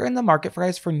 If you're ever in the market for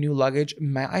guys for new new luggage,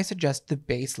 may I suggest the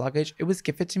base luggage? It was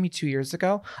gifted to me 2 years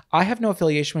ago. I have no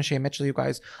affiliation with Shea Mitchell, you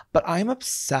guys, but I'm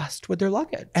obsessed with their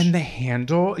luggage. And the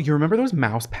handle, you remember those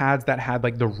mouse pads that had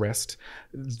like the wrist,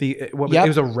 it Yep.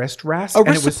 was a wrist rest? A and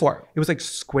wrist it was, support. It was like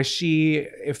squishy.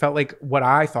 It felt like what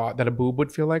I thought that a boob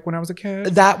would feel like when I was a kid.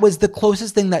 That was the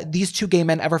closest thing that these two gay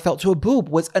men ever felt to a boob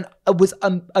was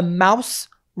a mouse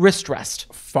wrist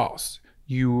rest. False.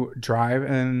 You drive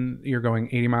and you're going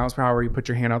 80 miles per hour. You put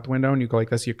your hand out the window and you go like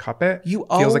this. You cup it. You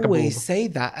Feels like a always boob. say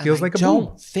that. And Feels I like a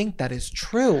don't boob. think that is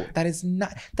true. That is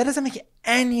not. That doesn't make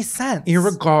any sense.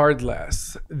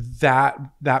 Irregardless,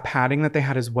 that padding that they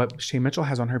had is what Shea Mitchell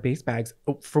has on her base bags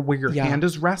for where your Yeah. hand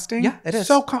is resting. Yeah, it is.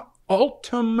 So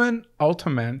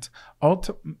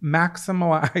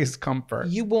maximalized comfort.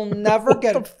 You will never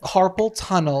get carpal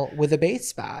tunnel with a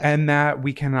base bag. And that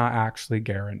we cannot actually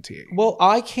guarantee. Well,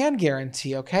 I can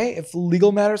guarantee, okay? If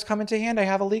legal matters come into hand, I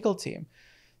have a legal team.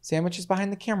 Sandwiches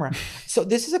behind the camera. So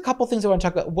this is a couple things I want to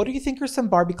talk about. What do you think are some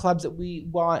Barbie collabs that we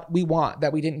want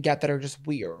that we didn't get that are just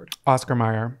weird? Oscar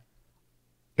Mayer.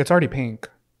 It's already pink.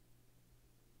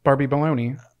 Barbie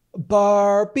Baloney.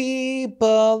 Barbie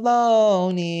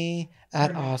Baloney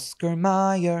at Oscar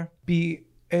Mayer.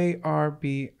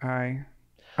 Barbi.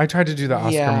 I tried to do the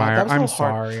Oscar Yeah, Mayer. that was a I'm little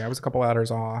hard. sorry. I was a couple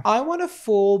letters off. I want a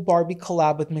full Barbie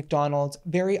collab with McDonald's,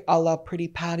 very a la Pretty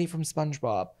Patty from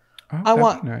SpongeBob. Oh, I that'd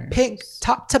want be nice. pink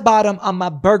top to bottom on my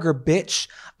burger, bitch.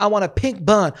 I want a pink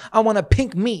bun. I want a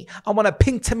pink meat. I want a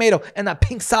pink tomato and a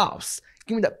pink sauce.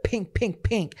 Give me the pink, pink,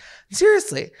 pink.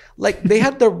 Seriously, like they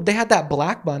had that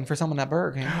black bun for someone at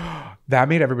Burger King. That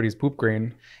made everybody's poop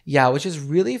green. Yeah, which is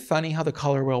really funny how the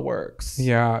color wheel works.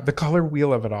 Yeah, the color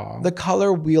wheel of it all. The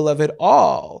color wheel of it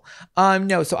all.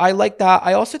 No, so I like that.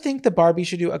 I also think the Barbie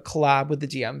should do a collab with the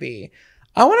DMV.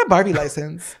 I want a Barbie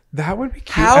license. That would be cute.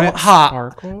 How and it hot?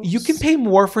 sparkles. You can pay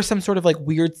more for some sort of like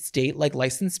weird state like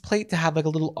license plate to have like a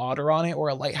little otter on it or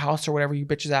a lighthouse or whatever you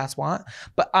bitches ass want.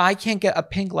 But I can't get a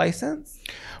pink license.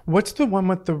 What's the one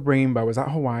with the rainbow? Is that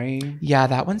Hawaii? Yeah,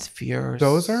 that one's fierce.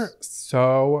 Those are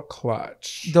so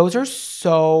clutch. Those are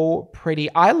so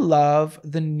pretty. I love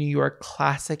the New York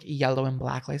classic yellow and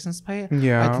black license plate.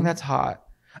 Yeah. I think that's hot.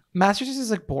 Massachusetts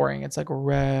is like boring. It's like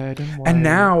red and white. And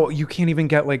now you can't even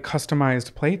get like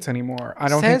customized plates anymore. I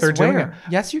don't think they're doing it.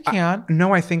 Yes, you can.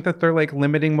 No, I think that they're like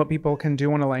limiting what people can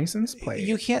do on a license plate.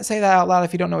 You can't say that out loud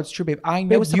if you don't know it's true, babe. I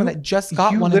know Babe, someone that just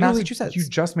got one in literally- Massachusetts. You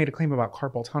just made a claim about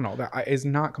carpal tunnel that is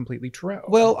not completely true.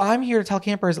 Well, I'm here to tell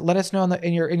campers, let us know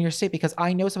in your state because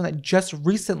I know someone that just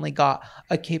recently got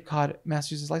a Cape Cod,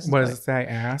 Massachusetts license what plate. does it say?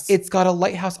 Ass. It's got a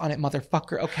lighthouse on it,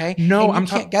 motherfucker. Okay. No, and you I'm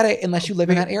can't get it unless you live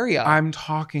in that area. I'm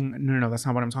talking. No, that's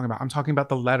not what I'm talking about. I'm talking about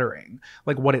the lettering,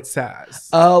 like what it says.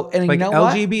 Oh, and like you know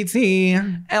what?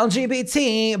 LGBT.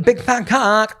 LGBT, big fat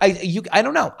cock. I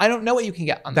don't know. I don't know what you can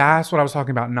get on that. That's what I was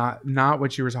talking about, not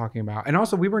what you were talking about. And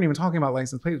also, we weren't even talking about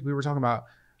license plates. We were talking about.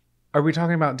 Are we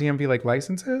talking about DMV like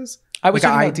licenses? I was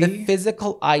like talking a about ID? the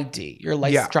physical ID, your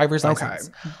Yeah, driver's okay.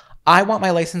 license. I want my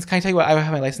license. Can I tell you what I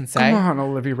have my license say? Come on,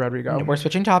 Olivia Rodrigo. We're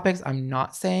switching topics. I'm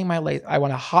not saying my license. I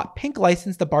want a hot pink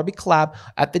license, the Barbie collab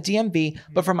at the DMV,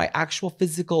 but for my actual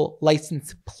physical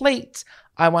license plate,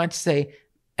 I want it to say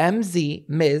MZ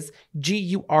Ms.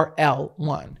 GURL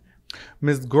 1.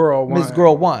 Ms. Girl. One. Ms.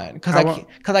 Girl 1. Because I want-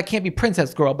 I can't be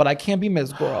Princess Girl, but I can be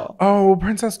Ms. Girl. Oh,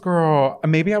 Princess Girl.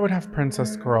 Maybe I would have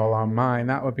Princess Girl on mine.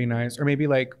 That would be nice. Or maybe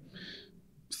like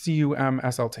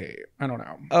CUMSLT. I don't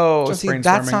know. Oh, Just see, that's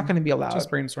brainstorming. not going to be allowed. Just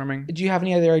brainstorming. Do you have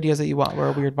any other ideas that you want? Or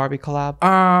a weird Barbie collab?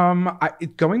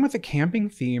 Going with the camping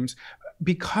themes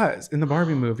because in the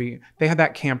Barbie movie they had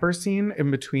that camper scene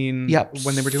in between. Yep,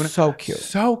 when they were doing it. so cute.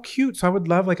 So cute. So I would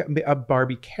love like a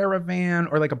Barbie caravan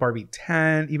or like a Barbie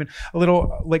tent, even a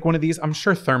little like one of these. I'm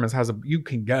sure Thermos has you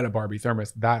can get a Barbie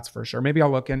thermos. That's for sure. Maybe I'll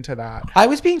look into that. I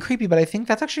was being creepy, but I think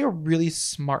that's actually a really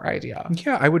smart idea.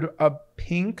 Yeah, I would a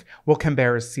pink. Well, can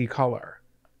bears see color?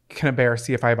 Can a bear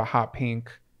see if I have a hot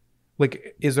pink?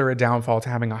 Like, is there a downfall to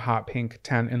having a hot pink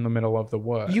tent in the middle of the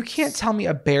woods? You can't tell me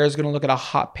a bear is going to look at a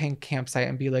hot pink campsite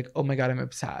and be like, oh my God, I'm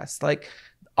obsessed. Like,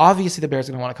 obviously the bear's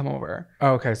going to want to come over.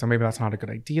 Okay, so maybe that's not a good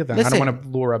idea then. Listen, I don't want to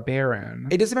lure a bear in.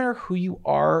 It doesn't matter who you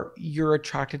are, you're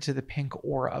attracted to the pink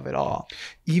aura of it all.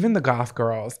 Even the goth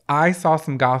girls. I saw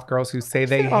some goth girls who say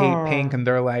they hate pink and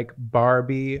they're like,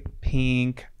 Barbie,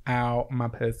 pink, out my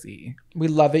pussy. We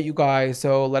love it, you guys.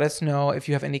 So let us know if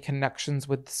you have any connections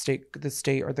with the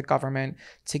state or the government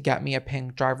to get me a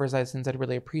pink driver's license. I'd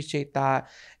really appreciate that.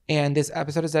 And this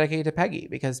episode is dedicated to Peggy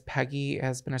because Peggy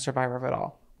has been a survivor of it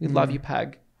all. We love you,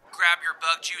 Peg. Grab your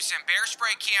bug juice and bear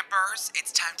spray, campers.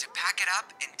 It's time to pack it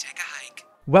up and take a hike.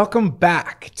 Welcome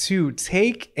back to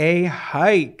Take a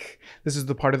Hike. This is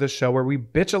the part of the show where we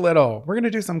bitch a little. We're going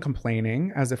to do some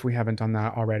complaining, as if we haven't done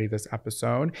that already this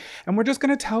episode. And we're just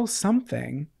going to tell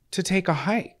something to take a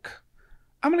hike.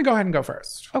 I'm going to go ahead and go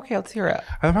first. Okay, let's hear it.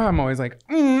 I love how I'm always like,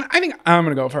 I think I'm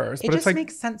going to go first. It But just it's like,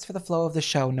 makes sense for the flow of the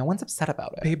show. No one's upset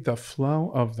about it. babe, the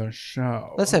flow of the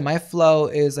show. Listen, my flow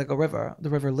is like a river, the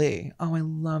River Lee. Oh, I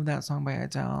love that song by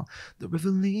Adele. The River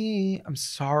Lee. I'm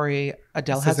sorry.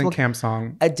 Adele This heads isn't will Camp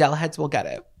Song. Adele heads will get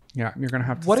it. Yeah, you're going to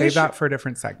have to What save is your- that for a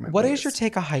different segment. What please. is your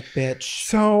take a hike, bitch?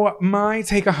 So my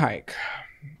take a hike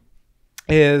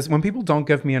is when people don't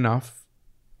give me enough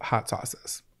hot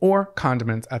sauces or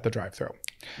condiments at the drive-thru.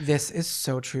 This is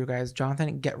so true, guys.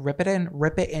 Jonathan, rip it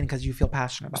in because you feel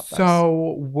passionate about this.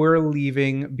 So we're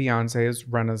leaving Beyonce's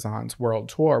Renaissance World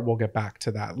Tour. We'll get back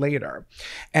to that later.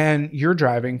 And you're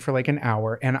driving for like an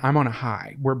hour and I'm on a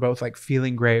high. We're both like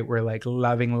feeling great. We're like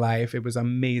loving life. It was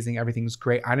amazing. Everything's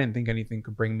great. I didn't think anything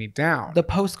could bring me down. The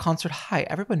post-concert high,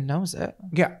 everyone knows it.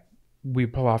 Yeah. We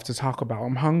pull off to Taco Bell.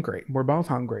 I'm hungry. We're both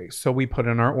hungry. So we put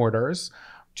in our orders.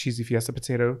 Cheesy fiesta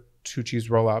potato, 2 cheese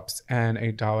roll-ups, and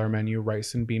a $1 menu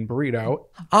rice and bean burrito.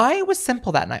 I was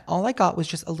simple that night. All I got was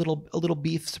just a little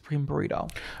beef supreme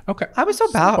burrito. Okay. I was so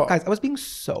bad, Simple. guys. I was being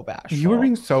so bashful. You were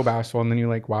being so bashful, and then you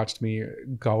like watched me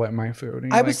gullet my food.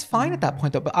 And I you're was like, fine at that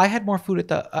point though, but I had more food at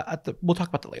the. We'll talk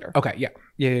about that later. Okay,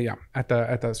 yeah. At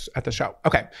the show.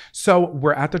 Okay, so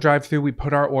we're at the drive-thru. We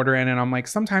put our order in, and I'm like,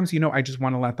 sometimes I just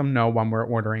want to let them know when we're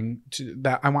ordering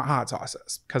that I want hot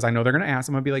sauces because I know they're gonna ask.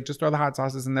 I'm gonna be like, just throw the hot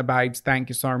sauces in the bags. Thank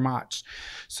you so much.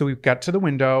 So we get to the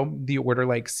window. The order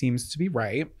like seems to be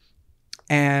right.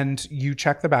 And you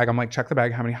check the bag. I'm like, check the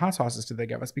bag. How many hot sauces did they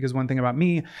give us? Because one thing about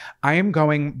me, I am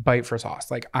going bite for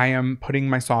sauce. Like I am putting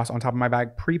my sauce on top of my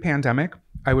bag. Pre-pandemic,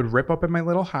 I would rip open my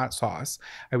little hot sauce.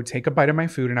 I would take a bite of my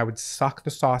food and I would suck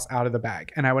the sauce out of the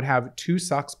bag. And I would have 2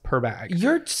 sucks per bag.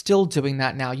 You're still doing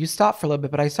that now. You stopped for a little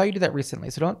bit, but I saw you do that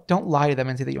recently. So don't lie to them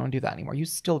and say that you don't do that anymore. You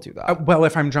still do that. Well,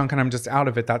 if I'm drunk and I'm just out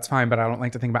of it, that's fine. But I don't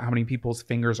like to think about how many people's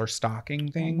fingers are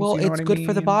stocking things. Well, you know it's what I good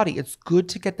for the mean? body. It's good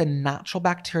to get the natural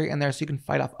bacteria in there so you can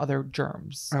fight off other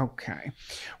germs. Okay.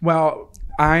 Well,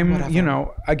 I'm,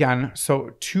 Whatever. again,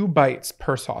 so 2 bites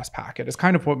per sauce packet is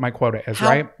kind of what my quota is,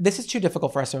 right? This is too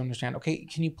difficult for us to understand. Okay,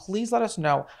 can you please let us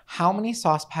know how many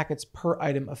sauce packets per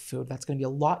item of food? That's going to be a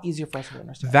lot easier for us to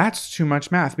understand. That's too much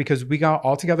math because we got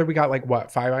like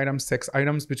what, 5 items, 6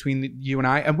 items between you and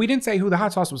I, and we didn't say who the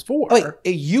hot sauce was for. Oh,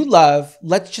 wait, you love,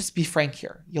 let's just be frank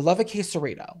here. You love a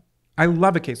quesarito. I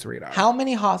love a quesarito. How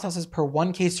many hot sauces per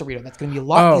one quesarito? That's going to be a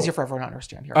lot easier for everyone to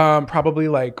understand here. Probably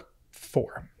like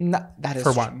 4 No, that is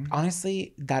for one.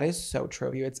 Honestly, that is so true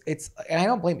of you. It's, and I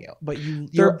don't blame you, but They're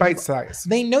you're bite size.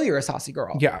 They know you're a saucy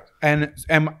girl. Yeah, and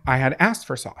I had asked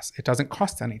for sauce. It doesn't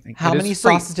cost anything. How It is many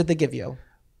free. sauces did they give you?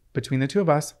 Between the 2 of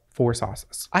us? 4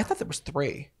 sauces. I thought there was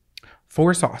 3.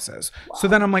 4 sauces. So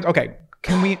then I'm like, okay,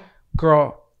 can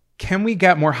we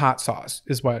get more hot sauce?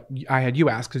 Is what I had you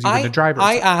ask because you were the driver.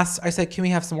 I said, can we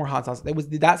have some more hot sauce?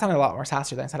 That sounded a lot more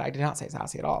sassy than I said. I did not say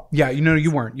sassy at all. Yeah,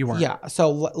 you weren't. Yeah,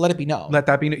 so let it be known. Let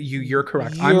that be. You're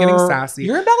correct. I'm getting sassy.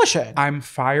 You're embellishing. I'm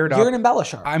fired up. You're an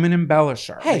embellisher. I'm an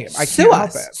embellisher. Hey, I sue can't help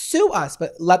us. it. Sue us.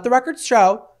 But let the records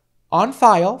show, on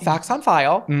file, facts on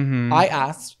file, Mhm. I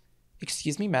asked,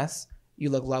 excuse me, miss, you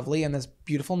look lovely in this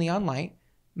beautiful neon light.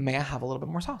 May I have a little bit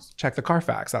more sauce? Check the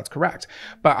Carfax. That's correct.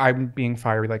 But I'm being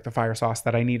fiery like the fire sauce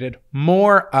that I needed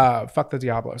more of. Fuck the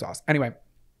Diablo sauce. Anyway,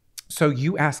 so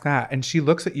you ask that, and she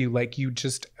looks at you like you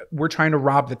just we're trying to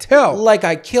rob the till. Like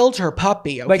I killed her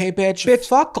puppy, okay, Like, bitch?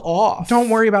 Fuck off. Don't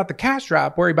worry about the cash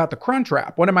wrap. Worry about the crunch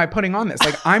wrap. What am I putting on this?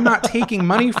 Like I'm not taking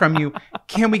money from you.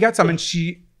 Can we get some? And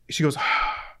she goes,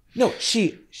 No,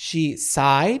 she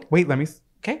sighed. wait, let me.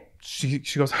 Okay. She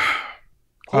goes,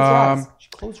 Close your eyes. She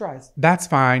closed her eyes. that's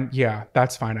fine. Yeah,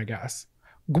 that's fine. I guess.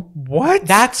 What?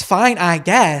 That's fine, I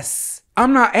guess.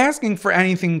 I'm not asking for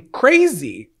anything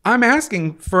crazy. I'm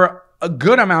asking for a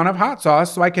good amount of hot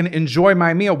sauce so I can enjoy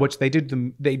my meal, which they did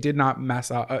not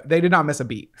mess up. They did not miss a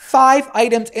beat. 5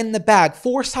 items in the bag,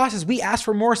 4 sauces. We asked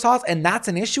for more sauce, and that's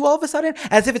an issue all of a sudden,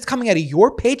 as if it's coming out of your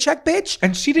paycheck, bitch.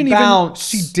 And she didn't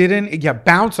Bounce. even. She didn't. Yeah,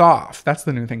 bounce off. That's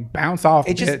the new thing. Bounce off.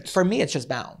 It just bitch. for me, it's just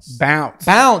bounce. Bounce.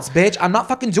 Bounce, bitch. I'm not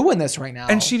fucking doing this right now.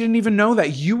 And she didn't even know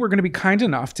that you were going to be kind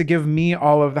enough to give me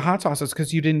all of the hot sauces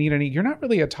because you didn't need any. You're not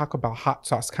really a Taco Bell hot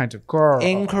sauce kind of girl.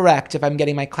 Incorrect. If I'm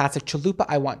getting my classic chalupa,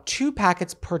 I want 2 2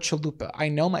 packets per chalupa. I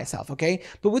know myself, okay?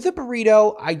 But with a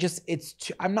burrito,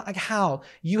 I'm not like, how?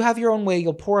 You have your own way.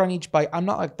 You'll pour on each bite. I'm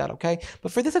not like that, okay?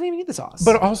 But for this, I didn't even need the sauce.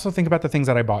 But also think about the things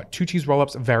that I bought. 2 cheese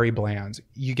roll-ups, very bland.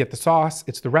 You get the sauce.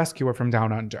 It's the Rescuer from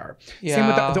Down Under. Yeah. Same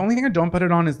with the only thing I don't put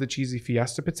it on is the cheesy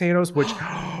Fiesta potatoes, which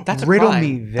That's a riddle crime.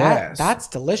 me this. That's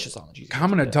delicious on the cheese. I'm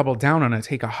going to double down on a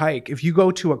take a hike. If you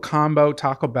go to a combo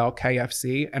Taco Bell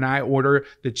KFC and I order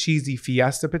the cheesy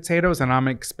Fiesta potatoes and I'm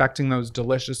expecting those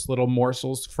delicious little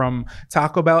morsels from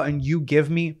Taco Bell and you give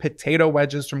me potato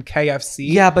wedges from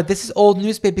KFC. Yeah, but this is old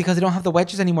news, babe, because they don't have the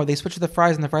wedges anymore. They switched to the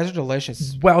fries and the fries are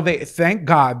delicious. Well, thank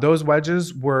God those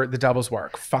wedges were the devil's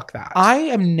work. Fuck that. I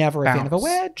am never a fan of a Bounce.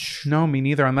 wedge. No, me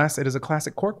neither, unless it is a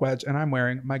classic cork wedge and I'm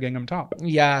wearing my gingham top.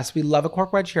 Yes, we love a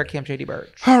cork wedge here at Camp JD Birch.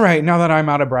 All right, now that I'm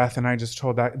out of breath and I just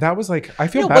told that was like, I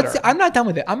feel No, better. I'm not done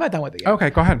with it. I'm not done with it yet. Okay,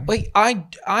 go ahead. Like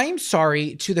I'm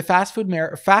sorry to the fast food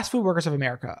workers of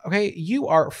America. Okay, you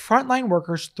are frontline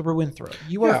workers through and through.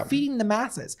 You are Yeah. feeding the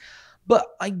masses. But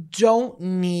I don't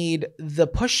need the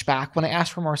pushback when I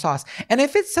ask for more sauce. And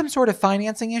if it's some sort of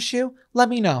financing issue, let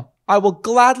me know. I will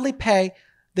gladly pay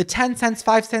the 10 cents,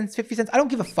 5 cents, 50 cents. I don't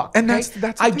give a fuck. And okay? that's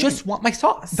the I thing. just want my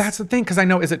sauce. That's the thing, because I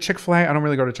know, is it Chick-fil-A? I don't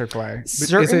really go to Chick-fil-A.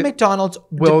 Certain McDonald's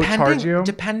will charge you?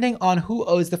 depending on who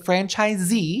owes the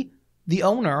franchisee, the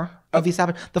owner of the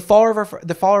establishment. The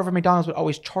follower of a McDonald's would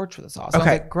always charge for the sauce. So I was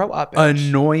Okay. like, grow up, bitch.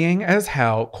 Annoying as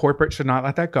hell. Corporate should not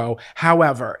let that go.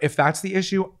 However, if that's the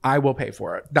issue, I will pay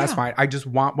for it. That's Yeah. fine. I just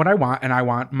want what I want, and I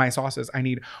want my sauces. I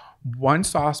need 1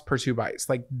 sauce per 2 bites.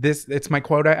 Like this, it's my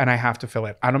quota, and I have to fill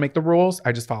it. I don't make the rules.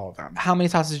 I just follow them. How many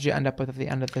sauces did you end up with at the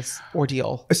end of this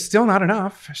ordeal? It's still not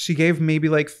enough. She gave maybe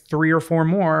like 3 or 4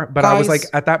 more, but I was Guys, like,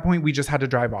 at that point, we just had to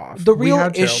drive off. The We real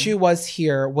had to. issue was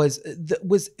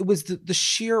the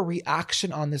sheer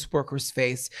reaction on this worker's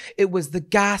face. It was the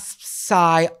gasp,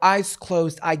 sigh, eyes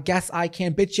closed. I guess I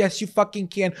can, bitch. Yes, you fucking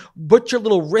can. Put your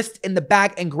little wrist in the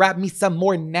bag and grab me some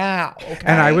more now. Okay?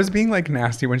 And I was being like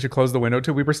nasty when she closed the window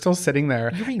too. We were still sitting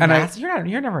there. You're being and nasty.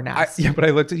 You're never nasty. yeah, but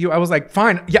I looked at you. I was like,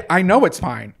 fine. Yeah, I know it's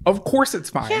fine. Of course it's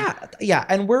fine. Yeah,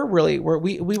 and we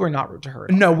were not rude to her.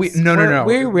 at all, No, guys. no.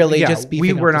 We're really Yeah, just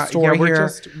beefing we were up the not- story yeah, we're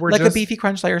here, we're like a just- beefy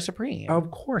crunch layer supreme.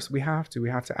 Of course, we have to. We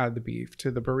have to add the beef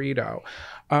to the burrito.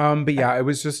 But yeah, it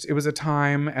was a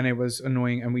time, and it was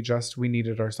annoying, and we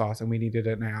needed our sauce, and we needed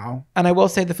it now. And I will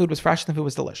say the food was fresh and the food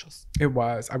was delicious. It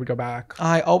was. I would go back.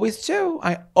 I always do.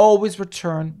 I always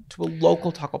return to a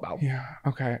local Taco Bell. Yeah.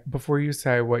 Okay. Before you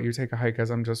say what you take a hike as,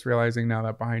 I'm just realizing now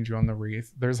that behind you on the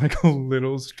wreath, there's like a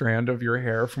little strand of your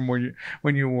hair from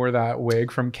when you wore that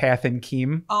wig from Kath and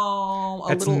Keem. Oh,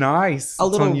 It's nice. A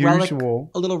It's little unusual.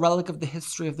 relic, a little relic of the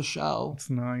history of the show. It's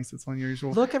nice. It's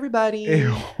unusual. Look, everybody, Ew.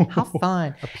 how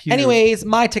fun. A pew. Anyways,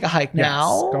 my take a hike Yes,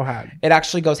 now. go ahead. It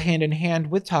actually goes hand in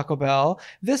hand with Taco Bell.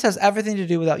 This has everything to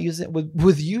do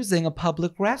with using a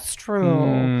public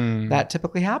restroom. That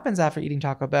typically happens after eating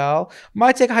Taco Bell.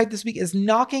 My take a hike this week is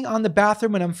knocking on the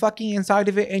bathroom when I'm fucking inside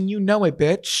of it, and you know it,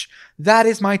 bitch. That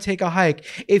is my take a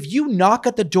hike. If you knock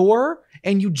at the door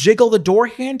and you jiggle the door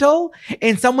handle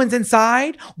and someone's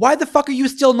inside, why the fuck are you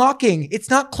still knocking? It's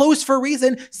not closed for a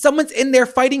reason. Someone's in there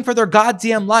fighting for their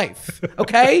goddamn life.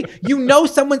 Okay? You know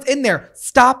someone's in there.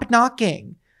 Stop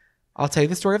knocking. I'll tell you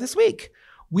the story of this week.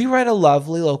 We were at a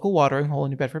lovely local watering hole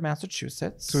in New Bedford,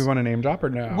 Massachusetts. So we want to name drop or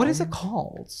no? What is it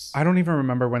called? I don't even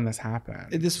remember when this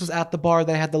happened. This was at the bar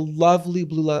that had the lovely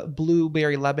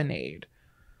blueberry lemonade.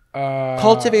 Uh,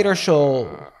 Cultivator Shoal.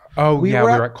 Oh, we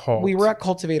were at Cult. We were at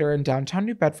Cultivator in downtown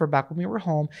New Bedford back when we were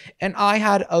home, and I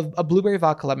had a blueberry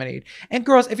vodka lemonade. And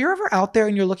girls, if you're ever out there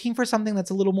and you're looking for something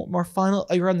that's a little more fun,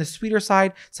 you're on the sweeter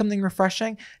side, something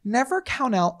refreshing, never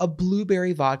count out a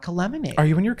blueberry vodka lemonade. Are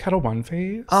you in your Kettle One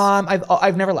phase?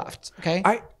 I've never left. Okay.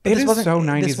 It is so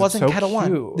 90s. This wasn't it's so Kettle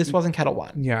cute. One. This wasn't Kettle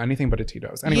One. Yeah, anything but a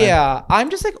Tito's. Anyway. Yeah,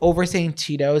 I'm just like oversaying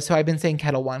Tito's, so I've been saying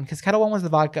Kettle One because Kettle One was the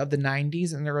vodka of the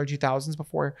 90s and the early 2000s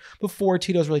before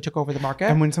Tito's really took over the market.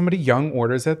 And when somebody young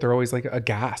orders it, they're always like a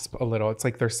gasp a little. It's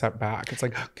like they're set back. It's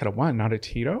like Kettle One, not a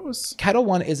Tito's. Kettle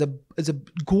One is a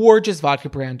gorgeous vodka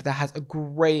brand that has a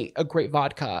great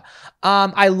vodka.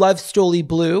 I love Stoli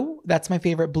Blue. That's my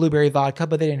favorite blueberry vodka,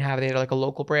 but they didn't have it. They had like a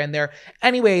local brand there.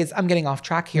 Anyways, I'm getting off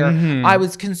track here. Mhm. I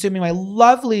was consuming my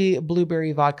lovely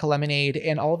blueberry vodka lemonade,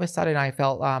 and all of a sudden I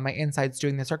felt my insides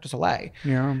doing the Cirque du Soleil.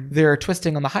 Yeah. They're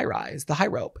twisting on the high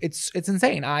rope. It's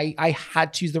insane. I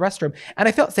had to use the restroom, and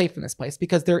I felt safe in this place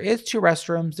because there is 2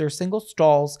 restrooms, they're single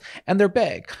stalls, and they're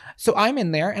big. So I'm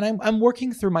in there and I'm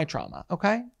working through my trauma.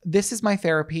 Okay, this this is my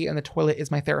therapy and the toilet is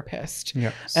my therapist.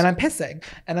 Yes. And I'm pissing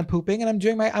and I'm pooping and I'm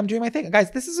doing my thing.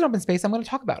 Guys, this is an open space. I'm going to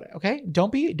talk about it. Okay.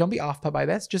 Don't be off put by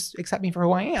this. Just accept me for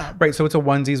who I am. Right. So it's a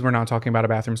onesies. We're not talking about a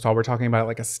bathroom stall. We're talking about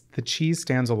like the cheese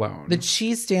stands alone. The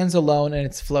cheese stands alone and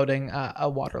it's floating a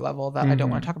water level that I don't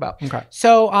want to talk about. Okay.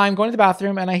 So I'm going to the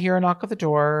bathroom and I hear a knock at the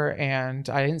door and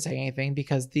I didn't say anything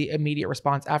because the immediate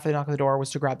response after the knock at the door was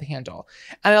to grab the handle.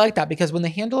 And I like that because when the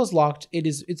handle is locked,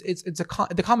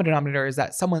 the common denominator is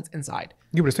that someone's inside.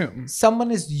 You would assume.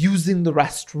 Someone is using the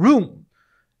restroom.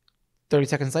 30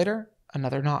 seconds later,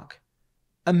 another knock.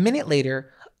 A minute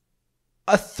later,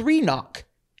 a 3 knock.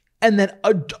 And then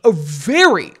a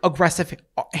very aggressive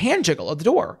hand jiggle at the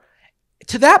door.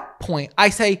 To that point, I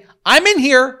say, I'm in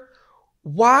here.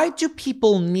 Why do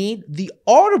people need the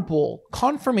audible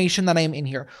confirmation that I am in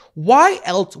here? Why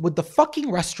else would the fucking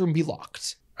restroom be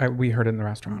locked? We heard it in the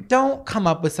restaurant. Don't come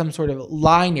up with some sort of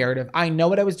lie narrative. I know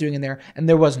what I was doing in there, and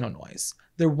there was no noise.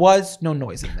 There was no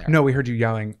noise in there. No, we heard you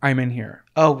yelling, I'm in here.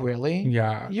 Oh, really?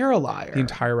 Yeah. You're a liar. The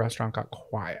entire restaurant got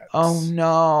quiet. Oh,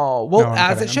 no. Well, No, I'm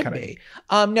as kidding, it should I'm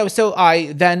kidding. be. No, so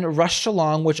I then rushed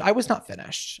along, which I was not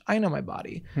finished. I know my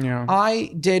body. Yeah.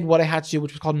 I did what I had to do,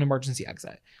 which was called an emergency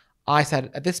exit. I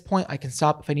said, at this point, I can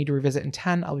stop. If I need to revisit in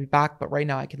 10, I'll be back. But right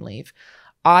now, I can leave.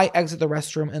 I exit the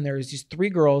restroom, and there's these 3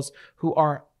 girls who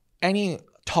aren't any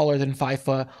taller than 5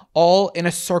 foot, all in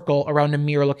a circle around a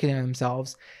mirror looking at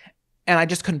themselves. And I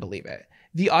just couldn't believe it.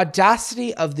 The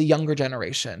audacity of the younger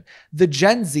generation, the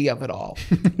Gen Z of it all,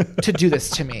 to do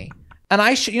this to me. And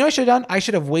I should have done? I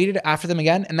should have waited after them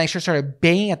again, and I should have started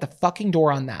banging at the fucking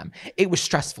door on them. It was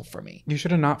stressful for me. You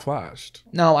should have not flushed.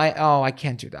 No, I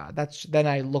can't do that. Then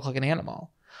I look like an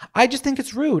animal. I just think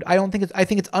it's rude. I think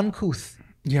it's uncouth.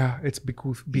 Yeah, it's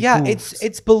because Yeah,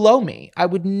 it's below me. I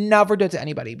would never do it to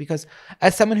anybody because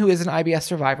as someone who is an IBS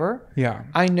survivor, yeah.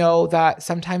 I know that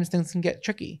sometimes things can get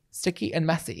tricky, sticky, and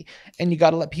messy, and you got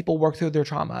to let people work through their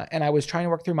trauma. And I was trying to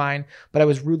work through mine, but I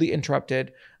was rudely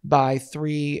interrupted by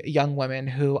 3 young women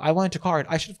who I wanted to card.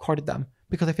 I should have carded them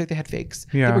because I feel like they had fakes.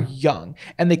 Yeah. They were young,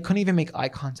 and they couldn't even make eye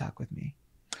contact with me.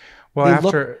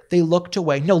 Well, They looked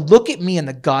away. No, look at me in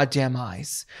the goddamn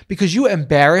eyes because you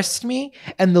embarrassed me,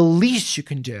 and the least you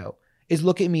can do is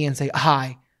look at me and say,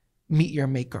 hi, meet your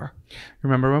maker.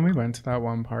 Remember when we went to that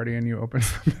one party and you opened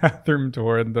the bathroom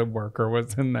door and the worker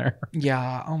was in there?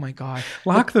 Yeah. Oh my God.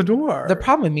 Lock the door. The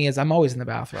problem with me is I'm always in the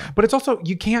bathroom. But it's also,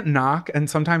 you can't knock. And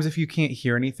sometimes if you can't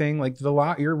hear anything, like the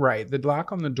lock, you're right. The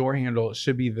lock on the door handle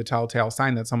should be the telltale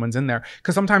sign that someone's in there.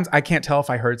 Because sometimes I can't tell if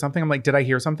I heard something. I'm like, did I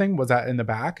hear something? Was that in the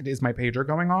back? Is my pager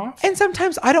going off? And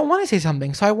sometimes I don't want to say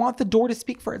something. So I want the door to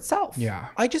speak for itself. Yeah.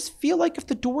 I just feel like if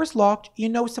the door's locked, you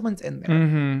know someone's in there.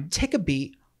 Mm-hmm. Take a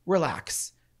beat,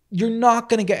 relax. You're not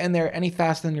going to get in there any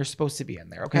faster than you're supposed to be in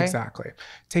there, okay? Exactly.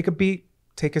 Take a beat,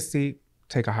 take a seat,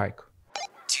 take a hike.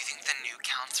 Do you think the new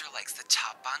counselor likes the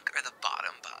top bunk or the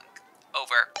bottom bunk?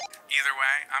 Over. Either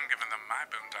way, I'm giving them my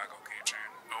boondoggle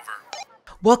keychain.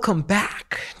 Over. Welcome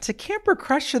back to Camper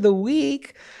Crush of the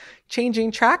Week.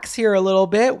 Changing tracks here a little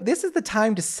bit. This is the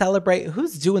time to celebrate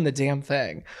who's doing the damn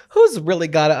thing. Who's really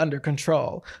got it under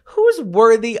control. Who's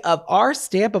worthy of our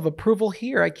stamp of approval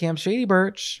here at Camp Shady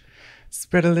Birch.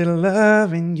 Spread a little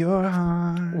love in your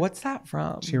heart. What's that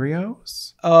from?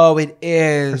 Cheerios? Oh, it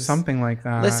is. Or something like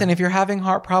that. Listen, if you're having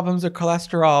heart problems or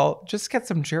cholesterol, just get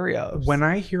some Cheerios. When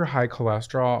I hear high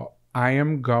cholesterol, I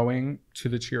am going to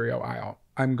the Cheerio aisle.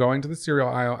 I'm going to the cereal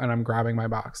aisle and I'm grabbing my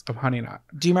box of Honey Nut.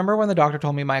 Do you remember when the doctor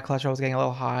told me my cholesterol was getting a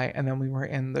little high and then we were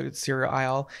in the cereal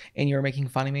aisle and you were making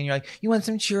fun of me and you're like, you want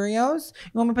some Cheerios?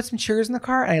 You want me to put some Cheerios in the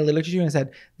car? And I literally looked at you and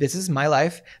said, this is my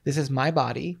life. This is my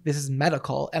body. This is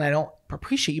medical. And I don't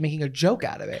appreciate you making a joke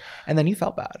out of it. And then you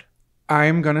felt bad.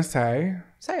 I'm going to say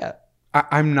it.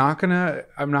 I'm not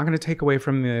gonna take away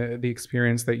from the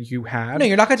experience that you had. No,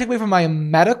 you're not gonna take away from my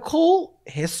medical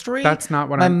history. That's not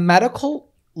what my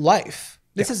medical life.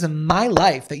 This is my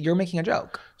life that you're making a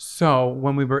joke. So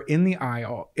when we were in the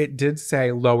aisle, it did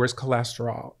say lowers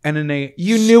cholesterol. And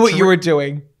you knew what you were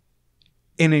doing.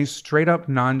 In a straight up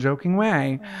non-joking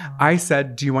way, I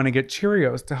said, do you want to get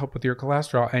Cheerios to help with your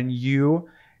cholesterol? And you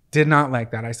did not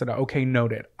like that. I said, okay,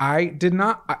 noted. I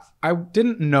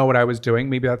didn't know what I was doing.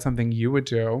 Maybe that's something you would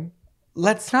do.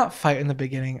 Let's not fight in the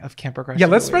beginning of Camper Crush. Yeah,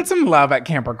 let's spread some love at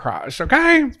Camper Crush,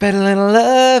 okay? Spread a little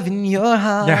love in your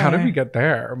heart. Yeah, how did we get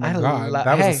there? Oh my God,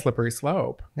 that was a slippery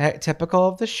slope. Typical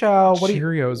of the show.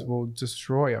 Cheerios will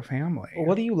destroy a family.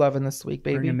 What do you love in this week,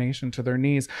 baby? Bring a nation to their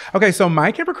knees. Okay, so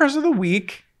my Camper Crush of the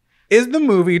week is the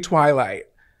movie Twilight.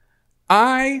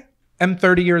 I am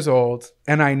 30 years old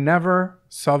and I never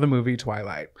saw the movie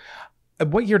Twilight.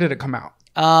 What year did it come out?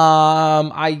 If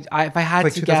I had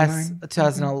Like to guess, 2009?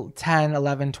 2010,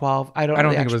 11, 12. I don't I know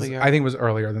don't the think it was. actual year. I think it was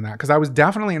earlier than that because I was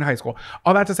definitely in high school.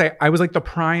 All that to say, I was like the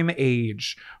prime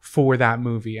age for that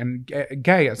movie and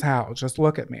gay as hell. Just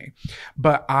look at me.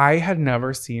 But I had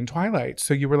never seen Twilight,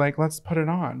 so you were like, "Let's put it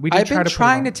on." We did I've been try to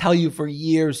trying put to it tell you for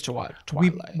years to watch on.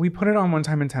 Twilight. We put it on one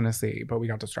time in Tennessee, but we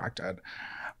got distracted.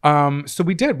 So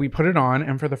we did. We put it on,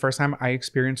 and for the first time, I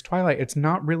experienced Twilight. It's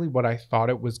not really what I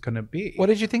thought it was gonna be. What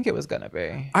did you think it was gonna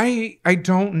be? I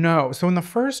don't know. So in the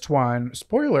first one,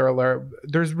 spoiler alert,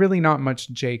 there's really not much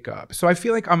Jacob. So I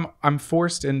feel like I'm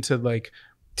forced into like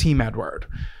Team Edward.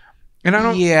 And I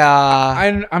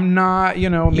don't I'm not,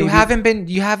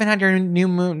 maybe You haven't had your new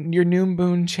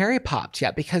moon cherry popped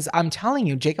yet, because I'm telling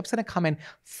you, Jacob's gonna come in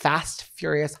fast,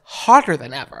 furious, hotter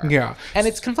than ever. Yeah. And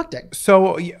it's conflicting.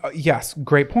 So yes,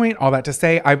 great point. All that to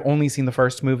say, I've only seen the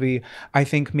first movie. I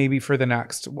think maybe for the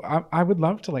next, I would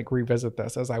love to like revisit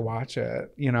this as I watch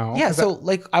it, Yeah, so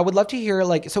I would love to hear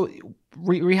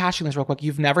rehashing this real quick.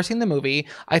 You've never seen the movie.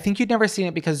 I think you'd never seen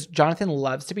it because Jonathan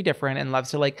loves to be different and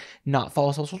loves to like not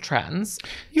follow social trends.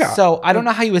 Yeah. So I don't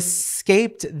know how you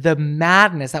escaped the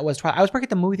madness that was Twilight. I was working at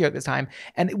the movie theater at this time,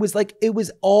 and it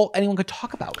was all anyone could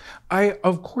talk about.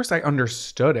 Of course I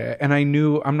understood it, and I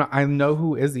know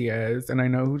who Izzy is, and I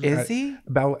know who Izzy?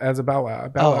 Bella. Oh,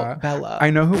 Bella.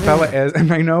 I know who Bella is,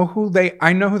 and I know who they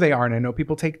are, and I know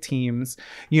people take teams,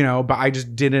 but I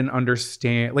just didn't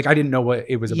understand. Like I didn't know what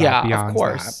it was about. Yeah, beyond of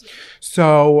course. that.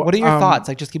 So what are your thoughts?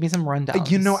 Like, just give me some rundown.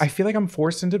 I feel like I'm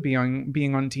forced into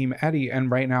being on Team Eddie, and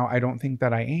right now I don't think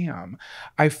that I am.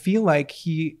 I feel like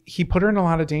he put her in a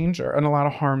lot of danger and a lot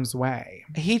of harm's way.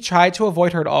 He tried to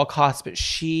avoid her at all costs, but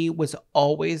she was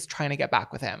always trying to get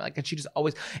back with him. Like, and she just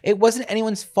always, it wasn't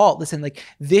anyone's fault. Listen, like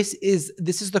this is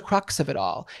the crux of it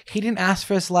all. He didn't ask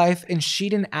for his life, and she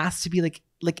didn't ask to be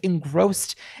like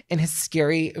engrossed in his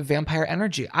scary vampire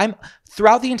energy. I'm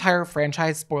throughout the entire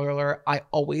franchise, spoiler alert, I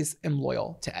always am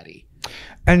loyal to Eddie.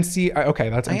 And see, okay,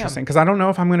 that's interesting because I don't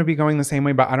know if I'm going to be going the same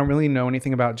way, but I don't really know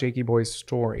anything about Jakey Boy's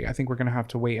story. I think we're going to have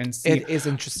to wait and see. It is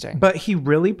interesting. But he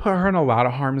really put her in a lot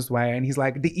of harm's way, and he's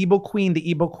like, the evil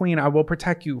queen, I will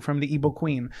protect you from the evil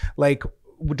queen. Like,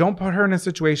 don't put her in a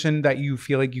situation that you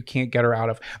feel like you can't get her out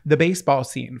of. The baseball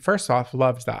scene, first off,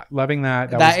 loving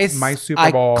that. That was my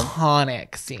Super Bowl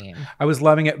iconic scene. I was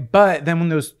loving it. But then when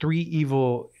those three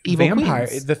evil vampires,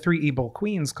 queens. the three evil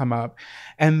queens come up,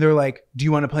 and they're like, "Do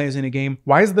you want to play us in a game?"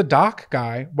 Why is the doc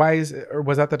guy? Or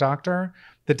was that the doctor?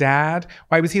 The dad?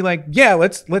 Why was he like, "Yeah,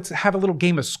 let's have a little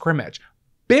game of scrimmage"?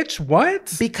 Bitch,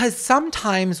 what? Because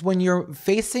sometimes when you're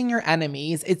facing your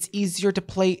enemies, it's easier to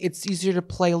play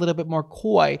a little bit more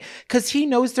coy, because he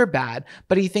knows they're bad,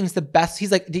 but he thinks the best. He's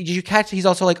like, did you catch? He's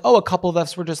also like, oh, a couple of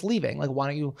us were just leaving. Like, why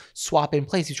don't you swap in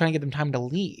place? He's trying to give them time to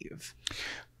leave.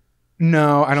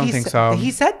 No, I don't think so.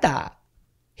 He said that.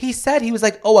 He said, he was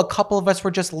like, oh, a couple of us were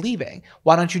just leaving.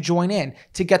 Why don't you join in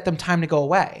to get them time to go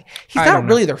away? He's not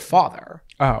really their father.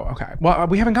 Oh, okay. Well,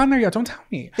 we haven't gotten there yet. Don't tell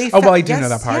me. I do know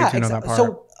that part. Yeah, I do know that part.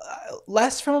 So,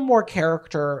 less from a more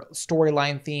character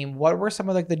storyline theme, what were some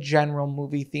of like the general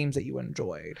movie themes that you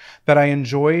enjoyed? That I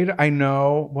enjoyed? I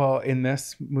know, well, in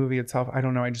this movie itself, I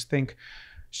don't know. I just think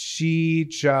she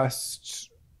just...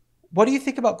 What do you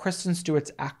think about Kristen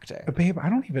Stewart's acting? Babe, I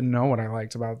don't even know what I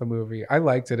liked about the movie. I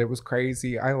liked it. It was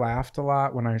crazy. I laughed a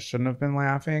lot when I shouldn't have been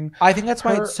laughing. I think that's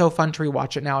why it's so fun to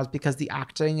rewatch it now, is because the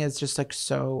acting is just like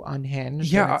so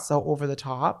unhinged. Yeah. And it's so over the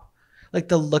top. Like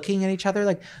the looking at each other,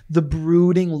 like the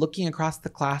brooding looking across the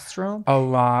classroom. A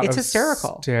lot. It's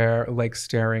hysterical.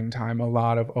 Staring time. A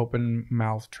lot of open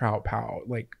mouth trout pout.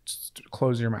 Like, just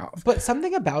close your mouth. But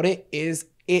something about it is,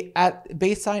 at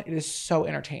baseline, it is so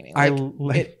entertaining.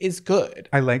 It is good.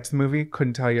 I liked the movie.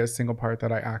 Couldn't tell you a single part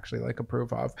that I actually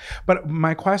approve of. But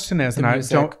my question is,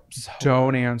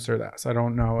 don't answer this. I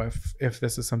don't know if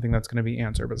this is something that's going to be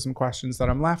answered, but some questions that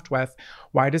I'm left with.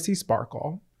 Why does he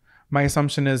sparkle? My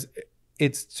assumption is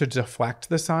it's to deflect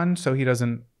the sun so he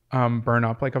doesn't burn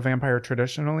up like a vampire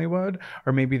traditionally would,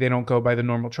 or maybe they don't go by the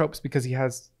normal tropes because he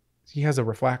has a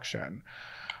reflection.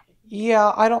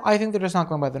 Yeah, I think they're just not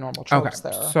going by the normal tropes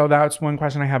there. So that's one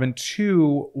question I have. And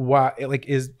two,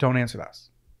 don't answer this.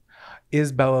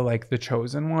 Is Bella like the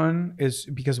chosen one?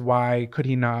 Because why could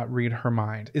he not read her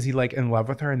mind? Is he like in love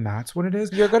with her and that's what it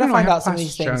is? You're going to find out some of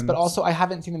these things, but also I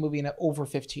haven't seen the movie in over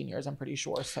 15 years, I'm pretty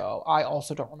sure. So I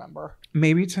also don't remember.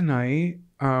 Maybe tonight,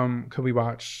 could we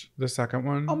watch the second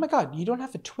one? Oh my God, you don't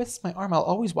have to twist my arm. I'll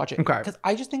always watch it. Okay. Because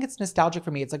I just think it's nostalgic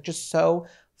for me. It's like just so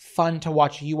fun to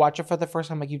watch. You watch it for the first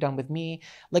time like you've done with me.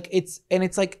 Like it's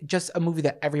like just a movie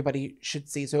that everybody should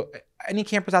see. So any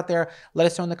campers out there, let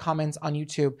us know in the comments on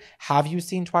YouTube. Have you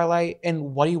seen Twilight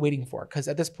and what are you waiting for? Because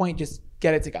at this point, just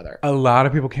get it together. A lot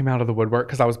of people came out of the woodwork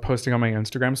because I was posting on my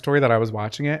Instagram story that I was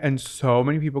watching it, and so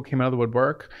many people came out of the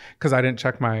woodwork because I didn't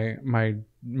check my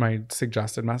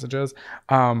suggested messages.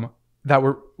 That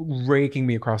were raking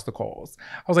me across the coals.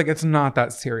 I was like, it's not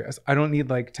that serious. I don't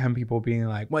need like 10 people being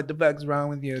like, what the fuck's wrong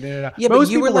with you? Yeah, most but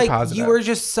you were people like, positive. you were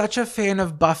just such a fan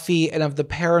of Buffy and of the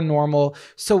paranormal.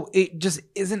 So it just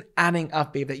isn't adding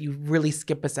up, babe, that you really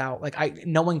skip us out. Like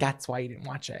no one gets why you didn't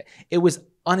watch it. It was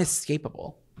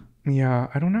unescapable. Yeah,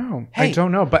 I don't know. Hey, I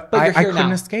don't know, but you're I here couldn't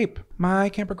now. escape. My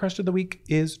camper crush of the week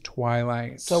is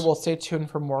Twilight. So we'll stay tuned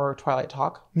for more Twilight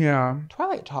talk. Yeah.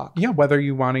 Twilight talk. Yeah, whether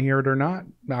you want to hear it or not,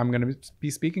 I'm going to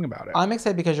be speaking about it. I'm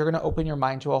excited because you're going to open your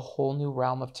mind to a whole new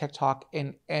realm of TikTok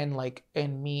and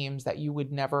memes that you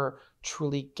would never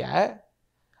truly get.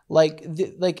 Like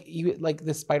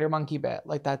the spider monkey bit.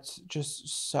 Like that's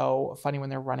just so funny when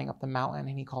they're running up the mountain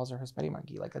and he calls her his spider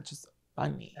monkey. Like that's just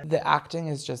funny. The acting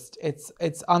is just it's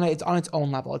on its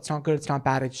own level. It's not good, it's not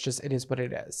bad, it is what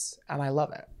it is. And I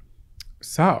love it.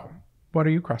 So, what are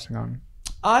you crushing on?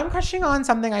 I'm crushing on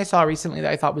something I saw recently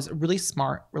that I thought was really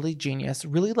smart, really genius,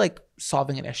 really like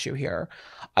solving an issue here.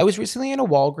 I was recently in a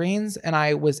Walgreens and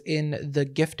I was in the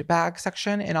gift bag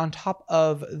section, and on top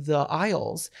of the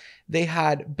aisles, they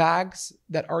had bags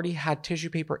that already had tissue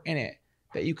paper in it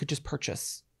that you could just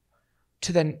purchase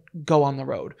to then go on the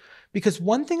road. Because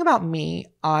one thing about me,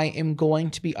 I am going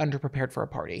to be underprepared for a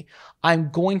party. I'm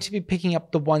going to be picking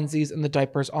up the onesies and the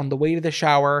diapers on the way to the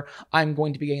shower. I'm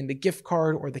going to be getting the gift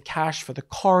card or the cash for the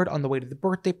card on the way to the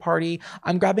birthday party.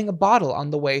 I'm grabbing a bottle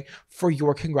on the way for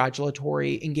your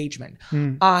congratulatory engagement.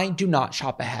 I do not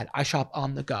shop ahead. I shop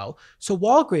on the go. So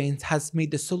Walgreens has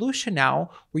made the solution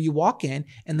now where you walk in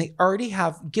and they already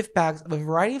have gift bags of a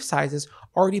variety of sizes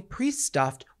already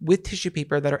pre-stuffed with tissue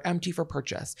paper that are empty for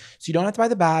purchase. So you don't have to buy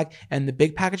the bag and the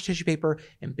big package of tissue paper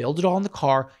and build it all in the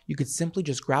car. You could simply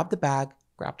just grab the bag,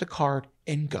 grab the card,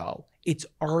 and go. It's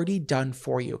already done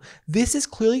for you. This is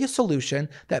clearly a solution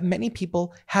that many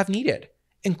people have needed,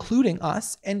 including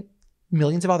us and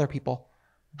millions of other people.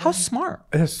 How smart.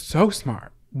 It is so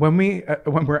smart. When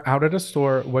we're out at a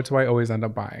store, what do I always end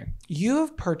up buying? You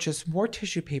have purchased more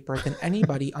tissue paper than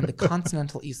anybody on the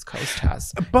continental East Coast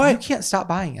has. But you can't stop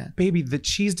buying it. Baby, the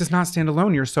cheese does not stand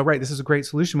alone. You're so right. This is a great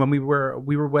solution. When we were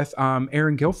with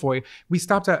Erin Guilfoy, we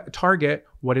stopped at Target.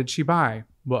 What did she buy?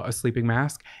 Well, a sleeping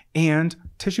mask and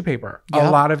tissue paper. Yep. A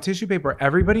lot of tissue paper.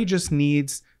 Everybody just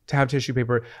needs to have tissue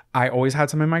paper. I always had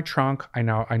some in my trunk. I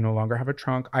no longer have a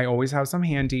trunk. I always have some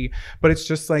handy, but it's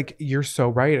just like, you're so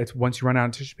right. It's once you run out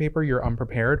of tissue paper, you're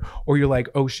unprepared, or you're like,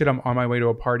 oh shit, I'm on my way to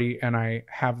a party and I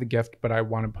have the gift, but I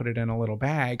want to put it in a little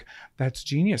bag. That's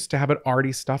genius to have it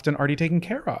already stuffed and already taken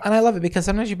care of. And I love it because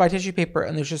sometimes you buy tissue paper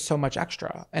and there's just so much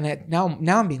extra. And now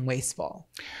I'm being wasteful.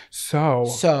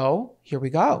 So here we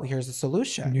go. Here's the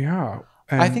solution. Yeah.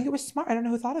 I think it was smart. I don't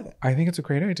know who thought of it. I think it's a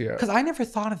great idea. Because I never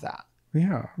thought of that.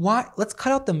 Yeah. Why? Let's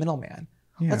cut out the middleman.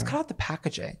 Yeah. Let's cut out the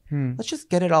packaging. Let's just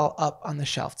get it all up on the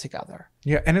shelf together.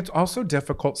 Yeah, and it's also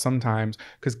difficult sometimes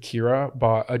because Kira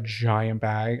bought a giant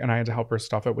bag and I had to help her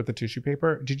stuff it with the tissue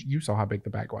paper. You saw how big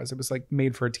the bag was. It was like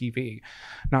made for a TV,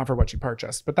 not for what she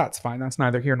purchased. But that's fine. That's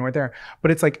neither here nor there. But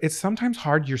it's like, it's sometimes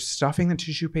hard. You're stuffing the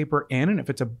tissue paper in, and if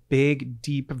it's a big,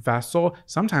 deep vessel,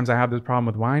 sometimes I have this problem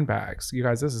with wine bags. You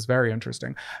guys, this is very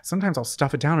interesting. Sometimes I'll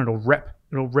stuff it down and it'll rip.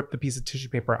 It'll rip the piece of tissue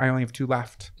paper. I only have 2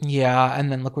 left. Yeah,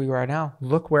 and then look where you are now.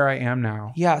 Look where I am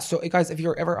now. Yeah, so guys, if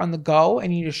you're ever on the go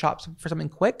and you need to shop for something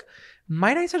quick,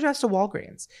 might I suggest a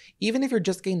Walgreens? Even if you're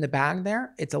just getting the bag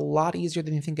there, it's a lot easier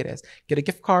than you think it is. Get a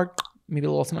gift card, maybe a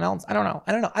little someone else. I don't know.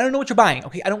 I don't know what you're buying,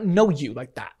 okay? I don't know you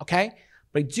like that, okay?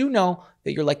 But I do know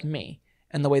that you're like me,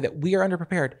 and the way that we are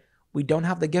underprepared. We don't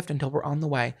have the gift until we're on the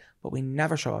way, but we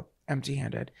never show up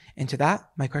empty-handed. And to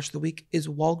that, my crush of the week is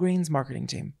Walgreens marketing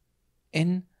team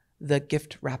in the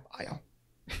gift wrap aisle.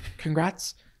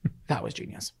 Congrats. That was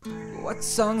genius. What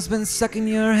song's been stuck in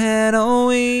your head all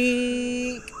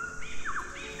week?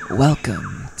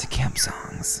 Welcome to Camp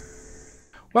Songs.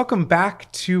 Welcome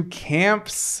back to Camp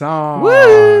Songs.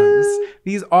 Woo!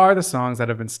 These are the songs that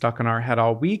have been stuck in our head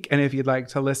all week. And if you'd like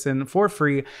to listen for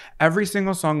free, every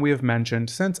single song we have mentioned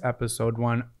since episode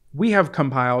 1 we have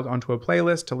compiled onto a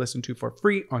playlist to listen to for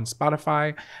free on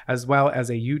Spotify, as well as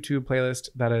a YouTube playlist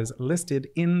that is listed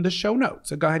in the show notes.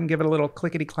 So go ahead and give it a little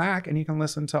clickety clack and you can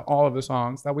listen to all of the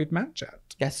songs that we've mentioned.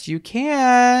 Yes, you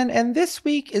can. And this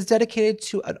week is dedicated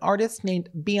to an artist named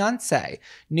Beyonce.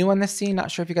 New on the scene.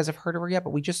 Not sure if you guys have heard of her yet,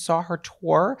 but we just saw her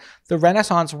tour, the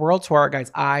Renaissance World Tour.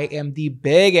 Guys, I am the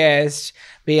biggest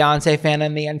Beyonce fan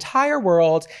in the entire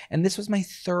world. And this was my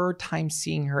third time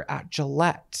seeing her at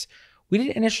Gillette. We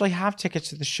didn't initially have tickets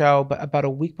to the show, but about a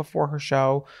week before her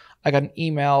show, I got an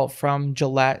email from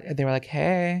Gillette. And they were like,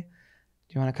 hey,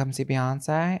 do you want to come see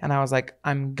Beyonce? And I was like,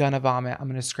 I'm going to vomit. I'm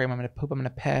going to scream. I'm going to poop. I'm going to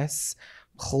piss.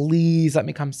 Please let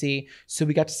me come see. So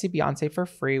we got to see Beyonce for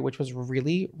free, which was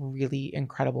really, really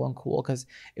incredible and cool because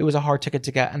it was a hard ticket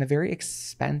to get and a very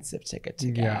expensive ticket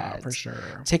to get. Yeah, for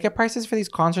sure. Ticket prices for these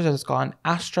concerts have gone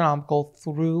astronomical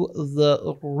through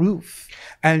the roof.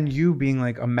 And you being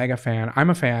like a mega fan, I'm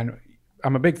a fan.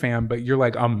 I'm a big fan, but you're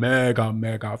like a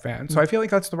mega fan. So I feel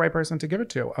like that's the right person to give it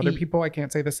to. Other people, I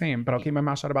can't say the same, but I'll keep my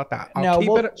mouth shut about that. I'll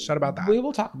keep it shut about that. We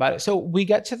will talk about it. So we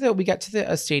get to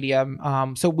the stadium.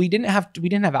 So we didn't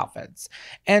have outfits,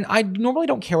 and I normally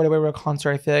don't care what I wear at a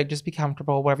concert. I feel like just be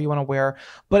comfortable, whatever you want to wear.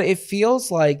 But it feels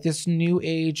like this new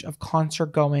age of concert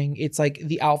going. It's like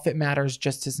the outfit matters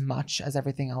just as much as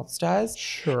everything else does.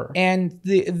 Sure. And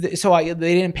they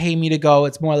didn't pay me to go.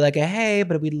 It's more like a hey,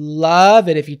 but we'd love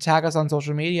it if you tag us on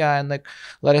social media and like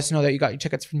let us know that you got your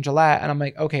tickets from Gillette. And I'm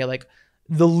like, okay, like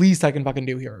the least I can fucking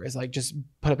do here is like just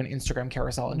put up an Instagram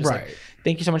carousel and just like,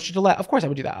 thank you so much to Gillette. Of course I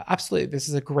would do that. Absolutely. This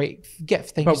is a great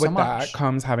gift. Thank you so much. But with that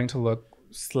comes having to look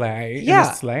slay in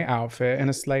a slay outfit and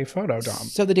a slay photo dump.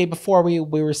 So the day before we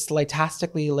were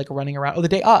slaytastically like running around, the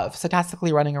day of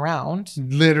slaytastically running around.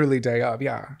 Literally day of,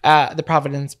 yeah. At the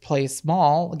Providence Place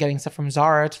Mall, getting stuff from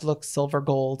Zara to look silver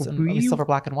gold and silver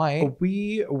black and white.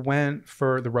 We went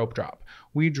for the rope drop.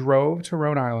 We drove to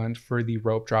Rhode Island for the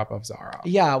rope drop of Zara.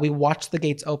 Yeah, we watched the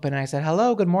gates open and I said,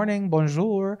 hello, good morning,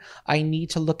 bonjour. I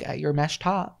need to look at your mesh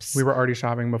tops. We were already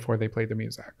shopping before they played the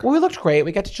music. Well, we looked great.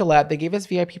 We got to Gillette. They gave us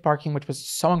VIP parking, which was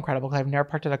so incredible because I've never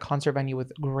parked at a concert venue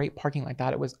with great parking like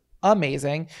that. It was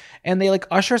amazing. And they like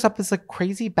usher us up this like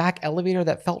crazy back elevator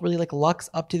that felt really like luxe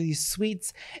up to these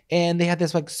suites. And they had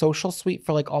this like social suite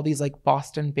for like all these like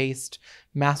Boston-based,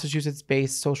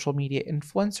 Massachusetts-based social media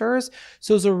influencers.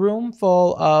 So it was a room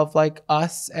full of like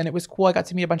us and it was cool. I got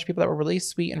to meet a bunch of people that were really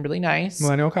sweet and really nice.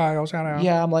 Millennial Kyle, shout out.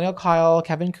 Yeah, Millennial Kyle,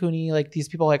 Kevin Cooney, like these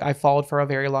people like I followed for a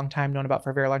very long time, known about for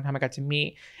a very long time. I got to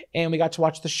meet and we got to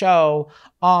watch the show.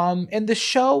 And the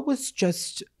show was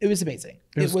just, it was amazing.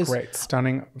 It was great,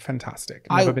 stunning, fantastic.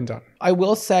 Never been done. I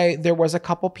will say there was a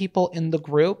couple people in the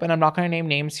group, and I'm not going to name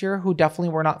names here, who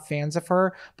definitely were not fans of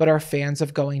her, but are fans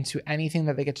of going to anything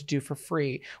that they get to do for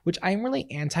free, which I'm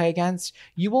really anti against.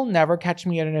 You will never catch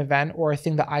me at an event or a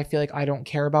thing that I feel like I don't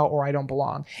care about or I don't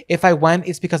belong. If I went,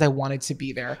 it's because I wanted to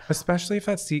be there. Especially if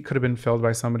that seat could have been filled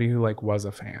by somebody who like was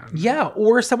a fan. Yeah,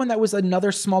 or someone that was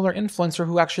another smaller influencer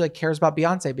who actually like cares about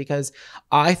Beyonce, because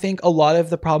I think a lot of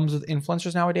the problems with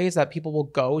influencers nowadays that people will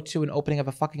go to an opening of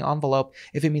a fucking envelope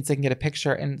if it means they can get a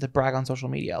picture and to brag on social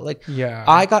media. Like,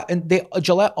 yeah,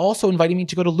 Gillette also invited me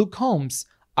to go to Luke Combs.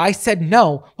 I said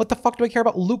no. What the fuck do I care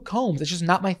about Luke Combs? It's just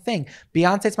not my thing.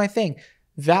 Beyonce's my thing.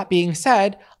 That being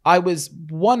said, I was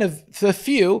one of the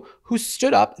few who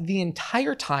stood up the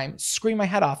entire time, screamed my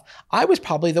head off. I was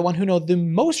probably the one who knew the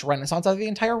most Renaissance out of the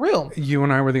entire room. You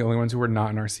and I were the only ones who were not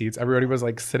in our seats. Everybody was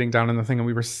like sitting down in the thing and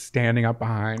we were standing up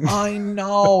behind. I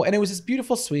know. And it was this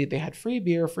beautiful suite. They had free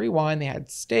beer, free wine. They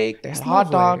had steak. They had hot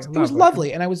dogs. It was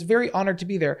lovely. And I was very honored to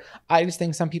be there. I just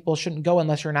think some people shouldn't go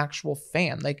unless you're an actual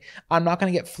fan. Like, I'm not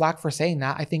going to get flack for saying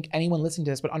that. I think anyone listening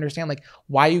to this would understand, like,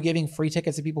 why are you giving free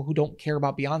tickets to people who don't care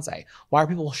about Beyonce? Why are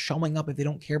people showing up if they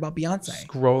don't care about Beyonce?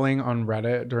 Scrolling on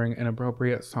Reddit during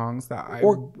inappropriate songs that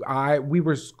we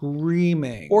were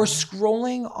screaming. Or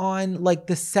scrolling on like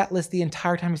the set list the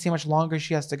entire time to see how much longer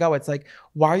she has to go. It's like,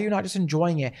 why are you not just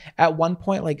enjoying it? At one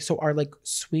point, like, so our like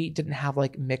suite didn't have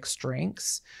like mixed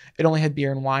drinks. It only had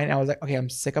beer and wine. And I was like, okay, I'm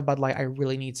sick of Bud Light. I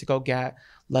really need to go get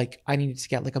I needed to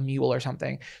get like a mule or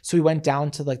something. So we went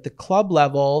down to like the club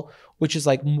level, which is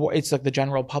like more, it's like the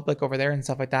general public over there and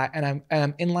stuff like that. And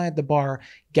I'm in line at the bar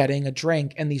getting a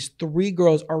drink. And these three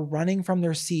girls are running from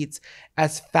their seats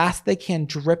as fast as they can,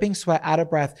 dripping sweat, out of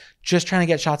breath, just trying to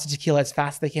get shots of tequila as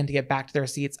fast as they can to get back to their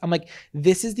seats. I'm like,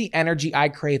 this is the energy I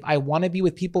crave. I want to be be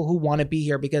with people who want to be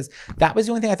here, because that was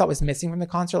the only thing I thought was missing from the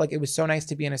concert. Like, it was so nice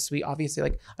to be in a suite. Obviously,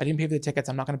 like, I didn't pay for the tickets.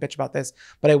 I'm not going to bitch about this,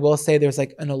 but I will say there's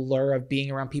like an allure of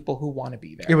being around people who want to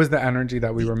be there. It was the energy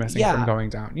that we were missing from going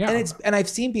down. Yeah. And I've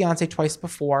seen Beyonce twice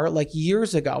before, like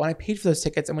years ago, and I paid for those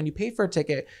tickets. And when you pay for a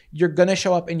ticket, you're going to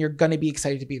show up and you're going to be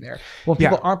excited to be there. When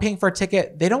people aren't paying for a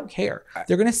ticket, they don't care.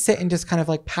 They're going to sit and just kind of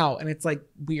like pout. And it's like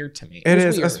weird to me. It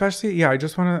is weird. Especially, I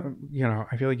just want to,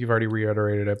 I feel like you've already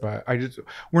reiterated it, but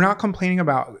we're not complaining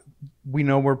about, we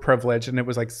know we're privileged and it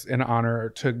was like an honor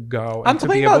to go. I'm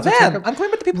complaining about them. I'm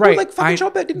complaining about the people who like fucking show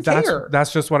up that didn't care.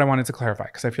 That's just what I wanted to clarify,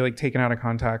 because I feel like taken out of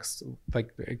context, like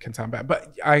it can sound bad,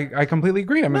 but I completely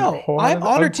agree. I'm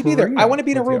honored to be there. I want to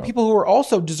be in a room with people who are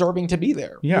also deserving to be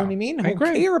there. You know what I mean? Who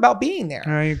care about being there.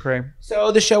 I agree.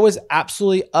 So the show was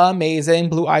absolutely amazing.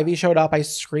 Blue Ivy showed up. I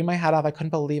screamed my hat off. I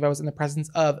couldn't believe I was in the presence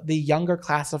of the younger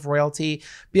class of royalty.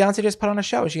 Beyonce just put on a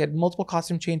show. She had multiple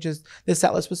costume changes. The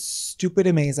set list was stupid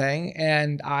amazing.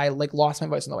 And I like lost my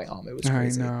voice on the way home. It was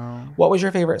crazy. I know. What was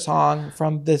your favorite song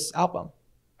from this album?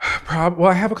 Well,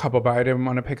 I have a couple, but I didn't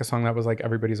want to pick a song that was like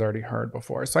everybody's already heard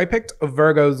before. So I picked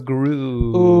Virgo's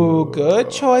Groove. Ooh,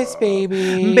 good choice,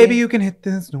 baby. Baby, you can hit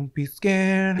this, don't be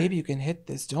scared. Baby, you can hit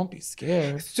this, don't be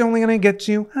scared. It's only gonna get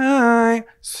you high.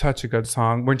 Such a good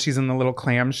song. When she's in the little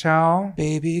clamshell.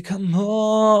 Baby, come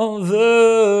over.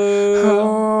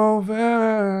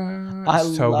 I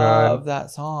love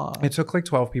that song. It took like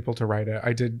 12 people to write it.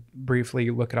 I did briefly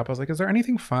look it up. I was like, is there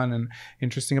anything fun and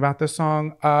interesting about this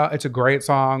song? It's a great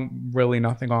song. Really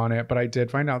nothing on it, but I did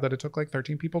find out that it took like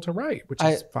 13 people to write, which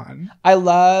is fun. I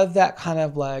love that kind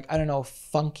of like, I don't know,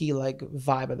 funky like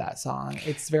vibe of that song.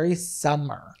 It's very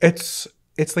summer. It's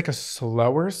like a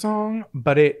slower song,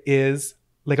 but it is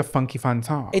like a funky fun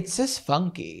song. It's just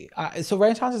funky. So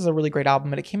Renaissance is a really great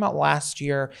album, and it came out last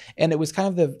year, and it was kind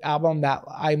of the album that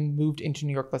I moved into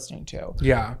New York listening to.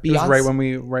 Yeah, it was right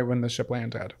when the ship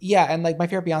landed. Yeah, and like my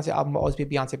favorite Beyonce album will always be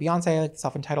Beyonce, like the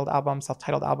self-titled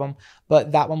album.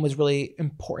 But that one was really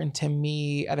important to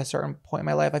me at a certain point in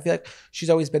my life. I feel like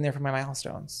she's always been there for my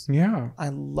milestones. Yeah, I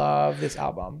love this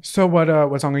album. So what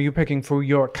song are you picking for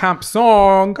your camp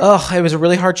song? Oh, it was a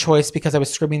really hard choice because I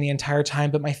was screaming the entire time.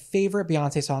 But my favorite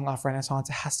Beyonce song off Renaissance,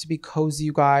 it has to be Cozy,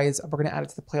 you guys. We're going to add it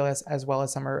to the playlist as well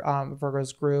as Summer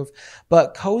Virgo's Groove.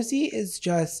 But Cozy is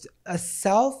just a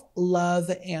self-love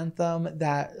anthem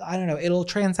that, I don't know, it'll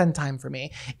transcend time for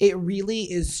me. It really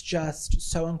is just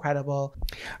so incredible.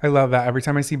 I love that. Every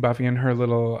time I see Buffy in her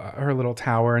little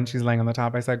tower and she's laying on the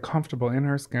top, I said comfortable in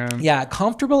her skin. Yeah,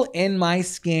 comfortable in my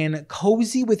skin,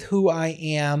 cozy with who I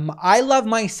am. I love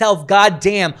myself,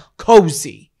 goddamn,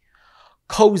 cozy.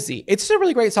 Cozy. It's just a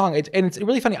really great song. And it's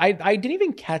really funny. I didn't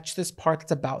even catch this part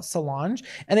that's about Solange.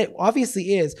 And it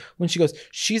obviously is when she goes,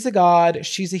 she's a god,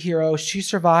 she's a hero, she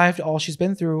survived all she's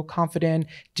been through, confident,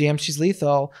 damn, she's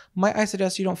lethal. I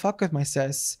suggest you don't fuck with my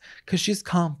sis because she's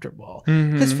comfortable.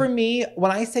 Because for me,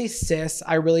 when I say sis,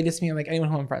 I really just mean like anyone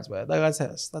who I'm friends with. Like that's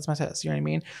sis. That's my sis. You know what I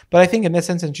mean? But I think in this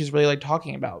instance, she's really like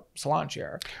talking about Solange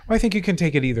here. Well, I think you can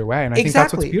take it either way. And I think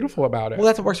that's what's beautiful about it. Well,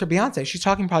 that's what works for Beyonce. She's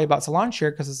talking probably about Solange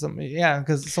here because it's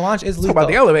because Solange is lethal. Talk about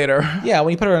the elevator. Yeah,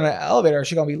 when you put her in an elevator,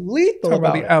 she's gonna be lethal. Talk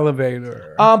about the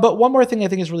elevator. But one more thing I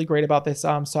think is really great about this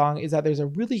song is that there's a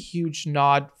really huge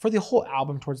nod for the whole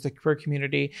album towards the queer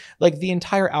community. Like the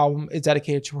entire album is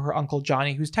dedicated to her uncle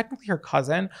Johnny, who's technically her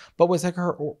cousin, but was like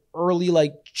her early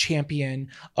like champion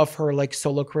of her like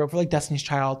solo career for like Destiny's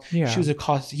Child. Yeah, he was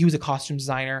a costume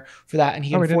designer for that, and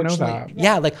he unfortunately,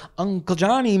 yeah, like Uncle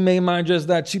Johnny made mine just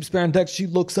that cheap spandex. She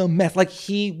looks a mess. Like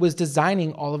he was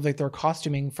designing all of like their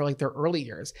costuming for like their early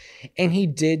years, and he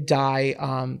did die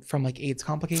from like AIDS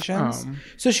complications.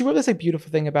 So she wrote this like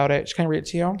beautiful thing about it. Can I read it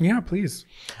to you? Yeah, please.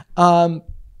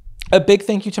 A big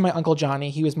thank you to my Uncle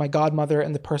Johnny. He was my godmother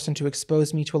and the person to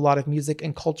expose me to a lot of music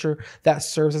and culture that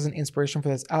serves as an inspiration for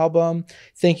this album.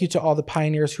 Thank you to all the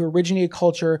pioneers who originated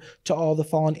culture, to all the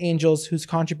fallen angels whose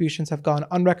contributions have gone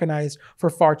unrecognized for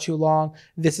far too long.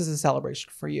 This is a celebration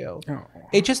for you. Oh.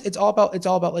 It's all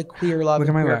about like queer love and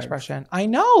queer expression. I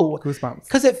know. Goosebumps.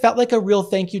 Because it felt like a real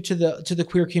thank you to the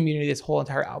queer community this whole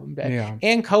entire album did. Yeah.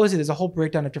 And Cozy, there's a whole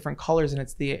breakdown of different colors, and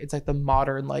it's like the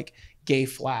modern like gay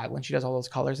flag when she does all those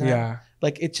colors in it.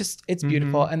 Like it's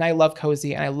beautiful. And I love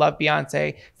Cozy and I love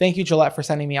Beyonce. Thank you, Gillette, for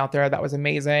sending me out there. That was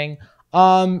amazing.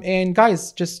 And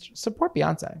guys, just support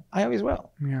Beyonce. I always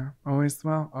will. Yeah, always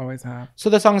will, always have. So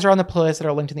the songs are on the playlist that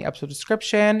are linked in the episode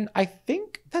description. I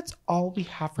think that's all we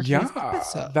have for today's Yeah,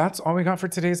 episode. that's all we got for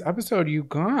today's episode, you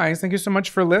guys. Thank you so much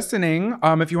for listening.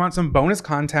 If you want some bonus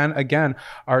content, again,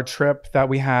 our trip that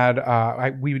we had,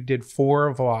 we did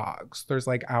 4 vlogs. There's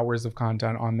like hours of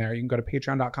content on there. You can go to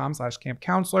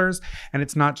patreon.com/campcounselors, and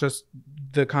it's not just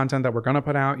the content that we're gonna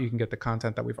put out. You can get the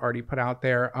content that we've already put out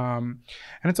there, and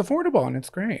it's affordable and it's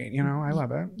great. You know, I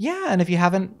love it. Yeah, and if you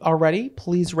haven't already,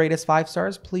 please rate us 5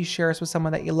 stars. Please share us with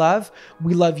someone that you love.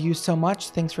 We love you so much.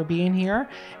 Thanks for being here.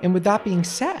 And with that being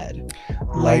said,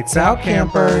 Lights out,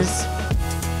 campers.